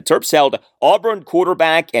downs, and the Terps held Auburn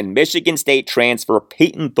quarterback and Michigan State transfer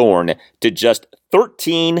Peyton Thorne to just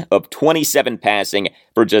 13 of 27 passing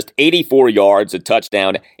for just 84 yards, a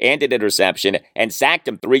touchdown, and an interception, and sacked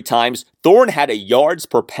him 3 times. Thorne had a yards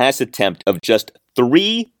per pass attempt of just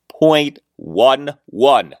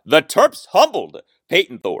 3.11. The Terps humbled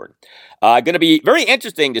Peyton Thorne. Going to be very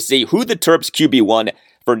interesting to see who the Terps QB1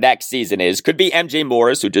 for next season is. Could be MJ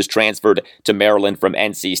Morris, who just transferred to Maryland from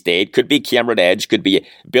NC State. Could be Cameron Edge. Could be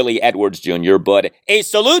Billy Edwards Jr. But a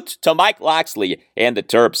salute to Mike Locksley and the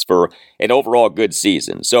Terps for an overall good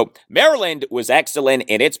season. So Maryland was excellent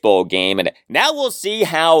in its bowl game, and now we'll see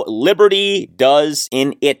how Liberty does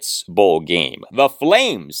in its bowl game. The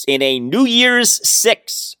Flames in a New Year's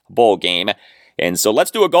 6 bowl game. And so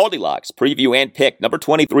let's do a Goldilocks preview and pick. Number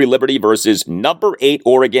 23 Liberty versus number 8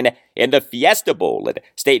 Oregon in the Fiesta Bowl at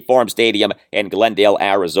State Farm Stadium in Glendale,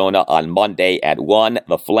 Arizona on Monday at 1.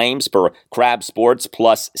 The Flames per Crab Sports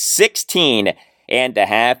plus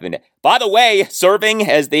 16.5. And by the way, serving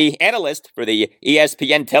as the analyst for the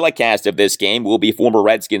ESPN telecast of this game will be former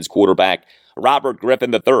Redskins quarterback Robert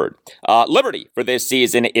Griffin III. Liberty for this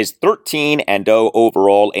season is 13-0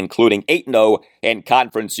 overall, including 8-0 in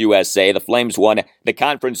Conference USA. The Flames won the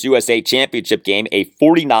Conference USA championship game, a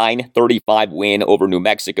 49-35 win over New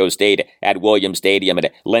Mexico State at Williams Stadium in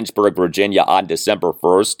Lynchburg, Virginia on December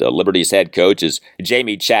 1st. Liberty's head coach is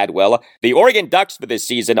Jamie Chadwell. The Oregon Ducks for this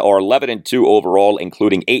season are 11-2 overall,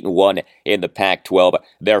 including 8-1 in the Pac-12.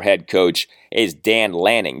 Their head coach is Dan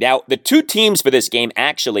Lanning. Now, the 2 teams for this game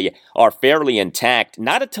actually are fairly intact.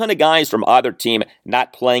 Not a ton of guys from either team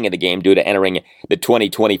not playing in the game due to entering the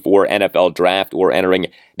 2024 NFL Draft or entering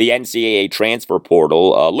the NCAA transfer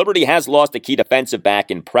portal. Liberty has lost a key defensive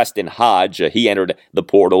back in Preston Hodge. He entered the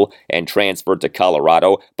portal and transferred to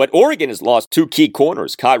Colorado. But Oregon has lost 2 key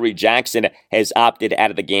corners. Kyrie Jackson has opted out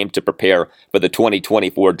of the game to prepare for the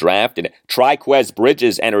 2024 draft, and Triquez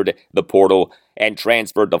Bridges entered the portal and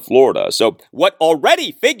transferred to Florida. So what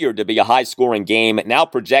already figured to be a high-scoring game now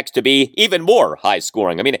projects to be even more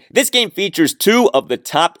high-scoring. I mean, this game features 2 of the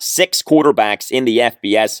top 6 quarterbacks in the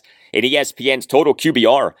FBS in ESPN's total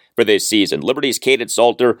QBR for this season. Liberty's Caden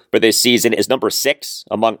Salter for this season is number 6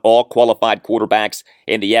 among all qualified quarterbacks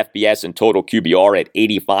in the FBS in total QBR at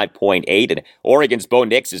 85.8, and Oregon's Bo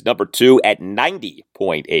Nix is number 2 at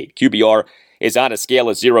 90.8. QBR is on a scale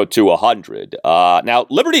of 0 to 100. Now,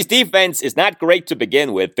 Liberty's defense is not great to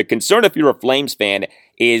begin with. The concern if you're a Flames fan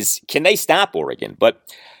is, can they stop Oregon? But,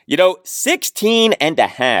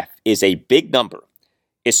 16.5 is a big number,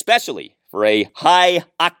 especially for a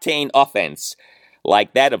high-octane offense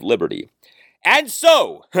like that of Liberty. And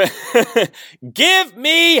so, give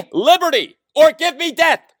me Liberty or give me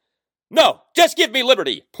death. No, just give me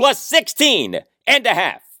Liberty plus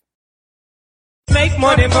 16.5. Make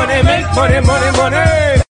money, money, make money, money,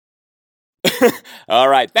 money. All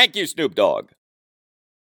right. Thank you, Snoop Dogg.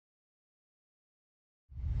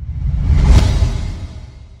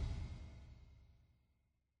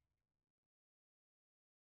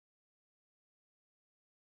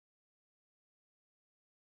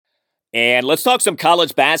 And let's talk some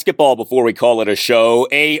college basketball before we call it a show.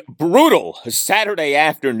 A brutal Saturday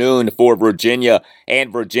afternoon for Virginia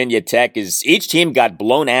and Virginia Tech as each team got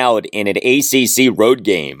blown out in an ACC road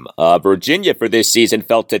game. Virginia for this season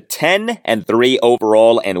fell to 10-3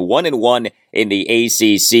 overall and 1-1 in the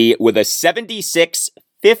ACC with a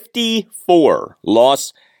 76-54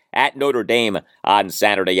 loss at Notre Dame on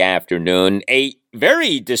Saturday afternoon. A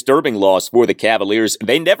very disturbing loss for the Cavaliers.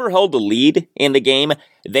 They never held a lead in the game.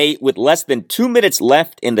 They, with less than 2 minutes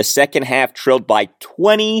left in the second half, trailed by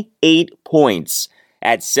 28 points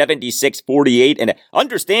at 76-48. And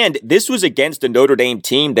understand, this was against a Notre Dame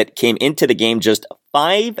team that came into the game just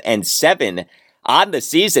 5-7 on the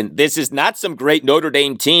season. This is not some great Notre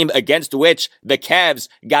Dame team against which the Cavs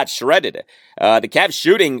got shredded. The Cavs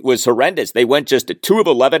shooting was horrendous. They went just 2 of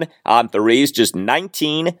 11 on threes, just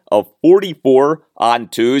 19 of 44 on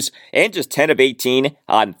twos, and just 10 of 18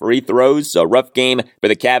 on free throws. A rough game for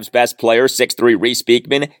the Cavs' best player, 6'3" Reese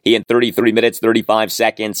Beekman. He in 33 minutes, 35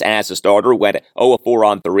 seconds as a starter went 0 of 4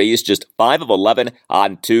 on threes, just 5 of 11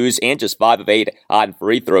 on twos, and just 5 of 8 on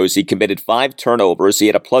free throws. He committed 5 turnovers. He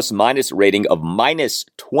had a plus-minus rating of minus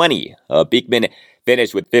 20. Beekman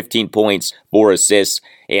finished with 15 points, 4 assists,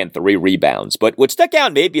 and 3 rebounds. But what stuck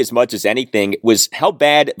out maybe as much as anything was how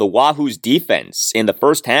bad the Wahoo's defense in the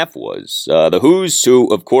first half was. The Hoos,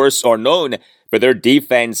 who of course are known for their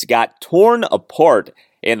defense, got torn apart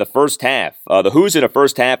in the first half. The Hoos in the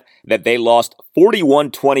first half that they lost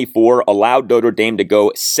 41-24, allowed Notre Dame to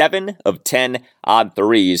go 7 of 10 on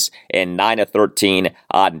threes and 9 of 13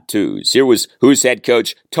 on twos. Here was Hoos head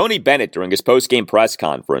coach Tony Bennett during his post-game press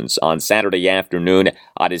conference on Saturday afternoon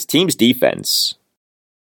on his team's defense.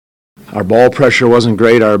 Our ball pressure wasn't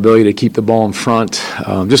great, our ability to keep the ball in front,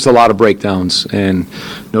 just a lot of breakdowns. And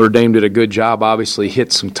Notre Dame did a good job, obviously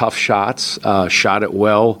hit some tough shots, shot it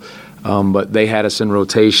well. But they had us in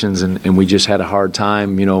rotations, and we just had a hard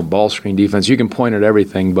time, ball screen defense. You can point at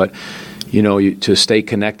everything, but, to stay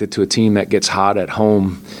connected to a team that gets hot at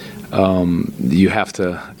home, you have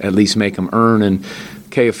to at least make them earn. And,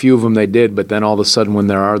 okay, a few of them they did, but then all of a sudden when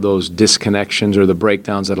there are those disconnections or the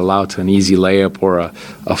breakdowns that allow to an easy layup or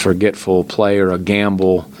a forgetful play or a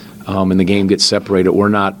gamble, and the game gets separated,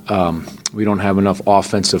 we don't have enough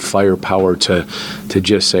offensive firepower to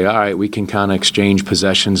just say, all right, we can kind of exchange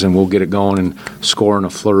possessions and we'll get it going and score in a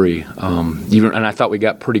flurry. And I thought we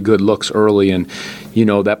got pretty good looks early, and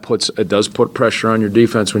it does put pressure on your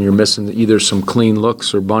defense when you're missing either some clean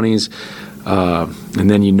looks or bunnies, and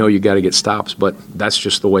then you got to get stops. But that's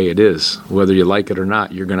just the way it is. Whether you like it or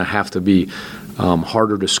not, you're going to have to be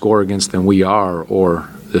harder to score against than we are, or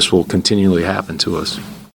this will continually happen to us.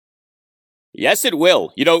 Yes, it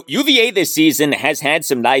will. UVA this season has had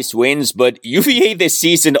some nice wins, but UVA this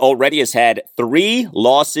season already has had 3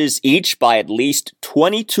 losses, each by at least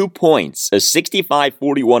 22 points. A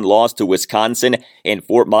 65-41 loss to Wisconsin in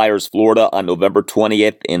Fort Myers, Florida on November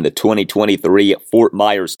 20th in the 2023 Fort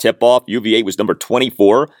Myers tip-off. UVA was number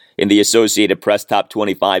 24 in the Associated Press Top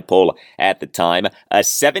 25 poll at the time. A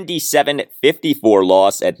 77-54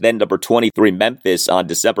 loss at then number 23 Memphis on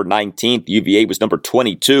December 19th. UVA was number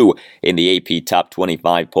 22 in the AP Top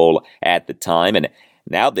 25 poll at the time. And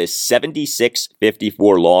now this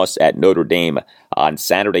 76-54 loss at Notre Dame on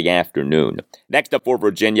Saturday afternoon. Next up for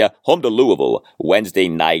Virginia, home to Louisville, Wednesday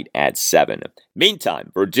night at 7.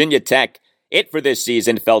 Meantime, Virginia Tech, it for this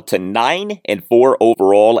season fell to 9-4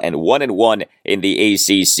 overall and 1-1 in the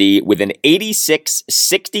ACC with an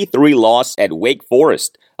 86-63 loss at Wake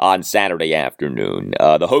Forest on Saturday afternoon.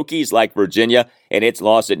 The Hokies, like Virginia, in its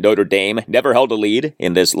loss at Notre Dame, never held a lead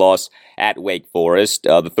in this loss at Wake Forest.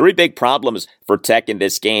 The 3 big problems for Tech in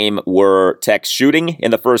this game were Tech's shooting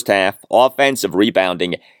in the first half, offensive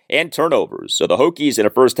rebounding, and turnovers. So the Hokies in the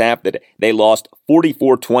first half that they lost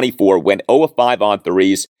 44-24, went 0 of 5 on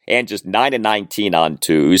threes, and just 9 of 19 on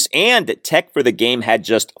twos. And Tech for the game had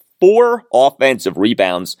just 4 offensive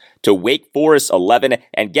rebounds to Wake Forest 11,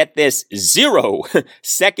 and get this, 0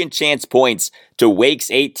 second chance points to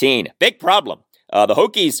Wake's 18. Big problem. The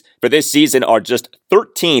Hokies for this season are just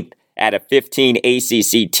 13th out of 15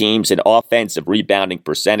 ACC teams in offensive rebounding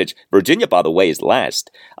percentage. Virginia, by the way, is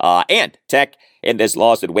last. And Tech in this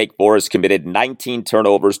loss at Wake Forest committed 19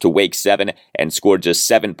 turnovers to Wake's 7 and scored just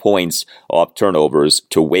 7 points off turnovers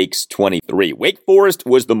to Wake's 23. Wake Forest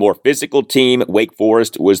was the more physical team. Wake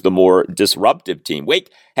Forest was the more disruptive team.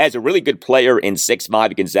 Wake has a really good player in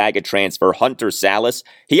 6'5" Gonzaga transfer Hunter Salas.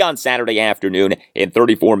 He on Saturday afternoon in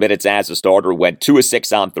 34 minutes as a starter went 2 of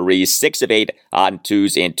 6 on threes, 6 of 8 on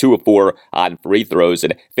twos, and 2 of 4 on free throws,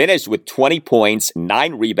 and finished with 20 points,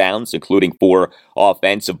 9 rebounds, including 4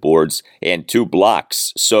 offensive boards and 2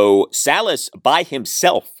 blocks. So Salas by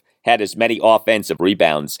himself had as many offensive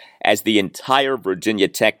rebounds as the entire Virginia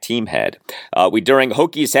Tech team had. During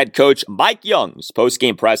Hokies head coach Mike Young's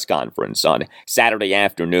post-game press conference on Saturday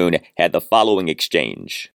afternoon, had the following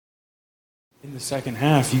exchange. In the second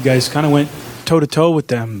half, you guys kind of went toe-to-toe with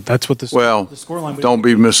them. That's what the scoreline. Don't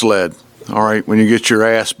be misled. All right, when you get your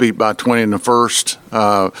ass beat by 20 in the first,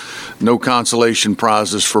 no consolation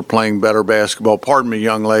prizes for playing better basketball. Pardon me,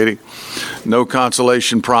 young lady. No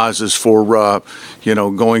consolation prizes for,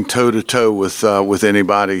 going toe-to-toe with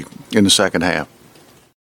anybody in the second half.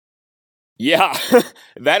 Yeah,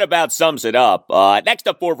 that about sums it up. Next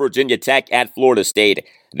up for Virginia Tech at Florida State.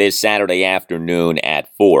 this Saturday afternoon at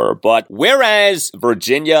 4. But whereas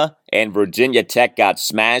Virginia and Virginia Tech got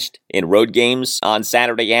smashed in road games on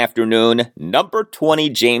Saturday afternoon, number 20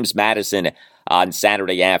 James Madison on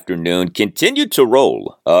Saturday afternoon continued to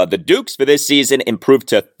roll. The Dukes for this season improved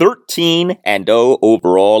to 13-0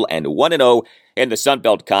 overall and 1-0 in the Sun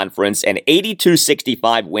Belt Conference, an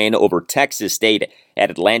 82-65 win over Texas State at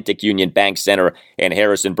Atlantic Union Bank Center in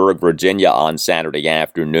Harrisonburg, Virginia on Saturday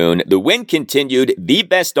afternoon. The win continued the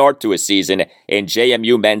best start to a season in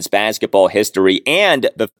JMU men's basketball history, and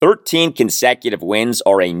the 13 consecutive wins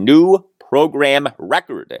are a new program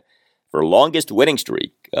record for longest winning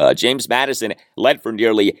streak. James Madison led for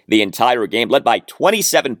nearly the entire game, led by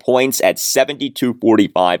 27 points at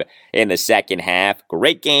 72-45 in the second half.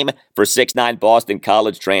 Great game for 6'9" Boston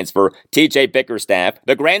College transfer TJ Bickerstaff,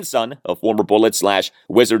 the grandson of former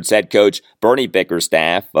Bullets/Wizards head coach Bernie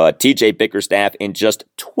Bickerstaff. TJ Bickerstaff, in just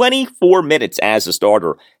 24 minutes as a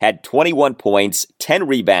starter, had 21 points, 10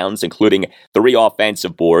 rebounds, including 3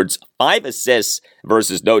 offensive boards, 5 assists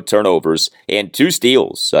versus no turnovers, and 2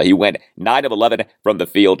 steals. He went 9 of 11 from the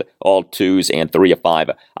field, all 2s, and 3 of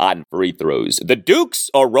 5 on free throws. The Dukes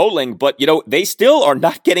are rolling, but, they still are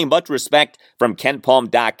not getting much respect from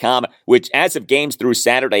KenPom.com, which as of games through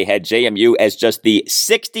Saturday had JMU as just the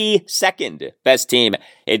 62nd best team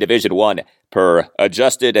in Division I per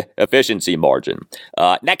adjusted efficiency margin.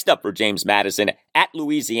 Next up for James Madison at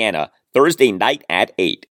Louisiana, Thursday night at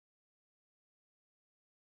 8.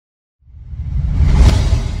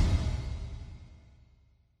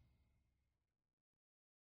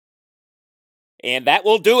 And that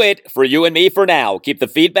will do it for you and me for now. Keep the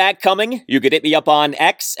feedback coming. You can hit me up on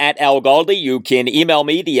X at Al Galdi. You can email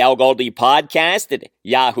me, the Al Galdi podcast at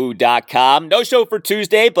yahoo.com. No show for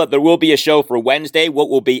Tuesday, but there will be a show for Wednesday, what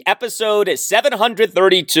will be episode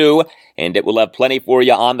 732, and it will have plenty for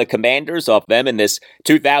you on the Commanders, of them in this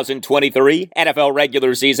 2023 NFL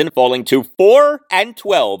regular season, falling to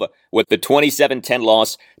 4-12 with the 27-10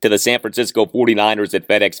 loss to the San Francisco 49ers at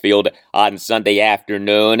FedEx Field on Sunday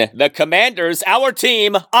afternoon. The Commanders, our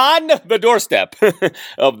team, on the doorstep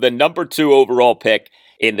of the number 2 overall pick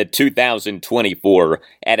in the 2024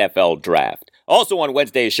 NFL Draft. Also on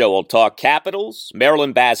Wednesday's show, we'll talk Capitals,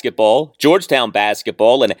 Maryland basketball, Georgetown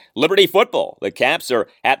basketball, and Liberty football. The Caps are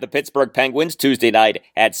at the Pittsburgh Penguins Tuesday night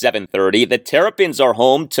at 7:30. The Terrapins are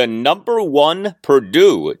home to number 1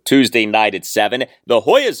 Purdue Tuesday night at 7. The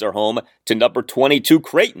Hoyas are home to number 22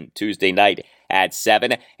 Creighton Tuesday night at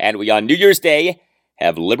 7. And we on New Year's Day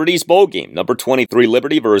have Liberty's bowl game, number 23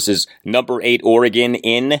 Liberty versus number 8 Oregon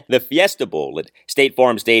in the Fiesta Bowl at State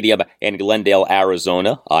Farm Stadium in Glendale,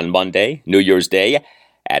 Arizona on Monday, New Year's Day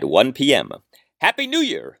at 1 p.m. Happy New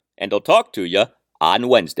Year, and I'll talk to you on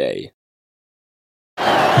Wednesday.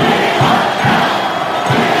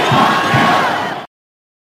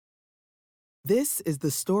 This is the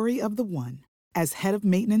story of the one. As head of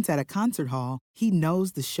maintenance at a concert hall, he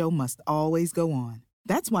knows the show must always go on.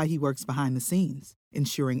 That's why he works behind the scenes,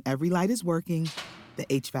 ensuring every light is working, the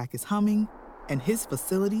HVAC is humming, and his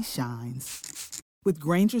facility shines. With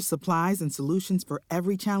Grainger's supplies and solutions for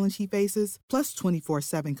every challenge he faces, plus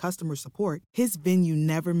 24/7 customer support, his venue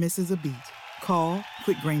never misses a beat. Call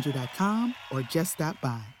quickgrainger.com or just stop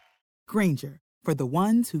by. Grainger, for the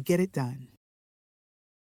ones who get it done.